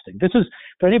over testing. This is,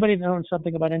 for anybody that knows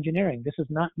something about engineering, this is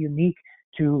not unique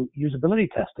to usability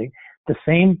testing. The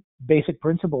same basic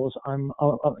principles I'm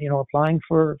applying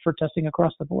for testing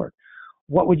across the board.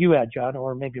 What would you add, John,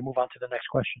 or maybe move on to the next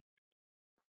question?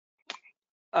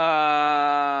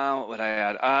 What would I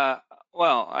add?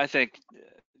 Well, I think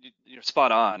you're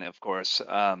spot on, of course.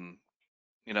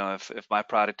 If my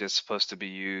product is supposed to be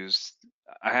used,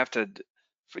 I have to,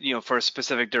 for a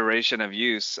specific duration of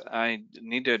use, I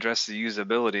need to address the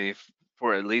usability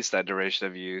for at least that duration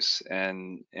of use,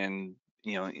 and to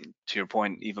your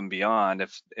point, even beyond,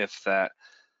 if that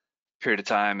period of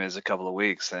time is a couple of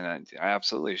weeks, then I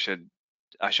absolutely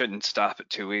shouldn't stop at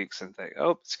 2 weeks and think,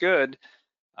 oh, it's good.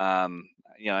 I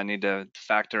need to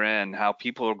factor in how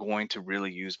people are going to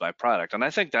really use my product. And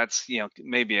I think that's,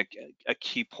 maybe a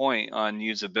key point on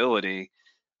usability,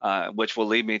 which will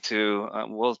lead me to,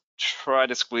 we'll try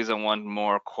to squeeze in one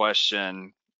more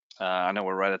question. I know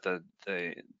we're right at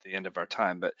the end of our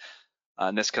time, but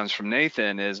and this comes from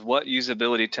Nathan, is what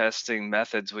usability testing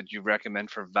methods would you recommend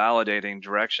for validating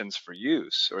directions for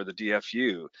use, or the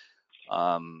DFU?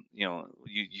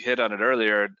 You hit on it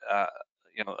earlier.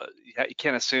 You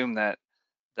can't assume that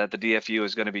the DFU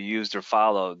is going to be used or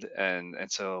followed, and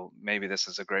so maybe this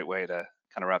is a great way to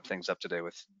kind of wrap things up today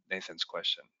with Nathan's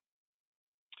question.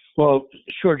 Well,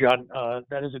 sure, John.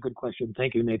 That is a good question.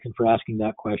 Thank you, Nathan, for asking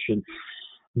that question.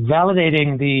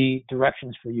 Validating the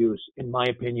directions for use, in my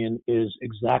opinion, is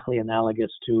exactly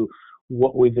analogous to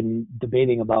what we've been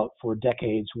debating about for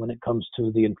decades when it comes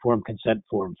to the informed consent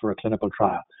form for a clinical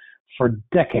trial. For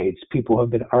decades, people have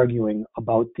been arguing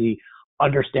about the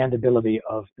understandability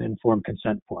of the informed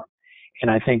consent form. And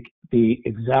I think the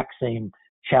exact same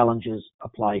challenges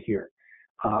apply here.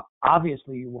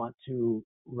 Obviously, you want to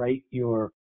write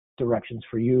your directions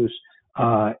for use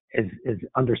as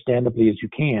understandably as you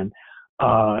can.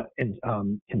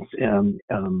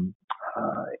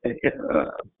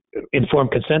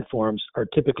 Informed consent forms are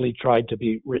typically tried to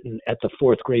be written at the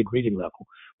 4th grade reading level,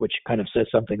 which kind of says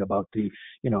something about the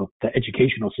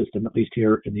educational system, at least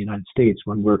here in the United States,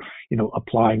 when we're,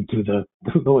 applying to the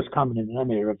lowest common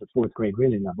denominator of the 4th grade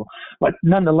reading level. But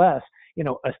nonetheless,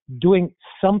 doing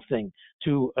something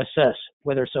to assess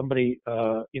whether somebody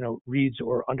reads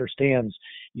or understands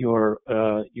your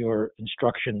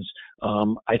instructions,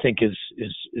 I think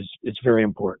is very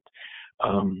important.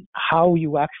 How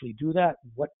you actually do that,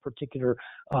 what particular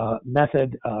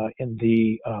method in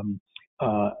the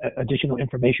additional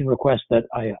information request that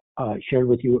I shared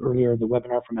with you earlier in the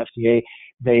webinar from FDA,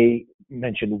 they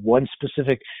mentioned one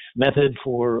specific method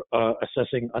for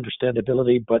assessing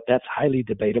understandability, but that's highly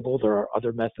debatable. There are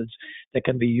other methods that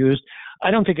can be used. I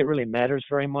don't think it really matters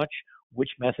very much which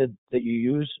method that you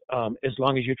use, as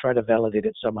long as you try to validate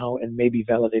it somehow, and maybe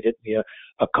validate it via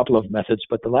a couple of methods.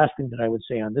 But the last thing that I would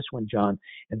say on this one, John,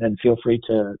 and then feel free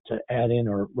to add in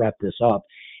or wrap this up,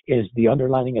 is the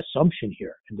underlying assumption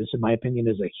here, and this in my opinion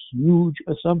is a huge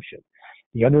assumption.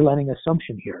 The underlying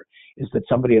assumption here is that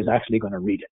somebody is actually going to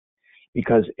read it.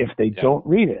 Because if they don't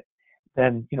read it,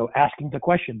 then, asking the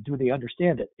question, do they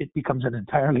understand it? It becomes an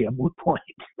entirely a moot point,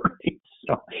 right?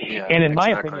 So, and in my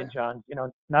opinion, John,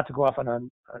 not to go off on a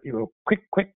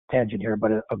quick tangent here,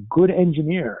 but a good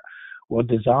engineer will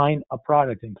design a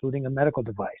product, including a medical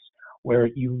device, where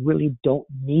you really don't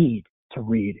need to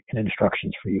read an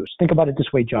instructions for use. Think about it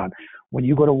this way, John. When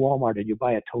you go to Walmart and you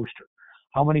buy a toaster,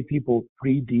 how many people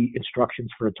read the instructions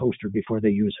for a toaster before they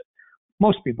use it?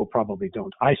 Most people probably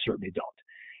don't. I certainly don't.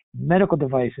 Medical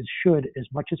devices should, as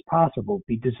much as possible,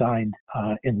 be designed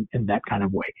in that kind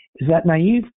of way. Is that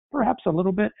naive? Perhaps a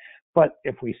little bit, but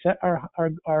if we set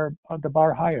the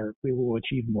bar higher, we will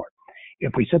achieve more.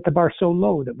 If we set the bar so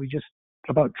low that we just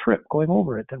about trip going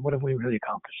over it, then what have we really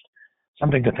accomplished?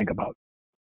 Something to think about.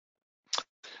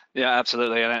 Yeah,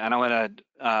 absolutely. And I want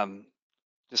to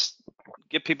just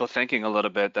get people thinking a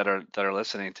little bit that are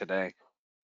listening today.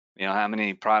 How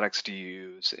many products do you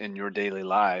use in your daily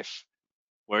life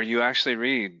where you actually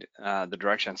read the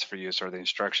directions for use or the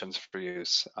instructions for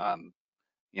use? I'm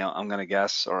going to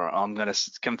guess, or I'm going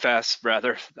to confess,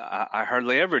 rather, I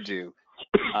hardly ever do.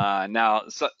 Now,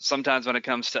 sometimes when it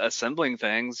comes to assembling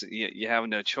things, you have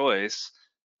no choice.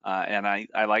 And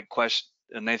I like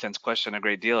Nathan's question a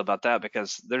great deal about that,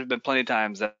 because there's been plenty of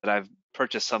times that I've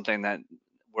purchased something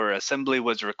where assembly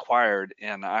was required,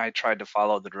 and I tried to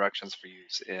follow the directions for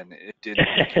use, and it didn't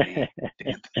make any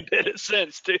bit of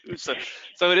sense too. So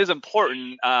it is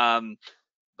important,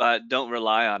 but don't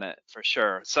rely on it for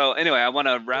sure. So anyway, I want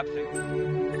to wrap things.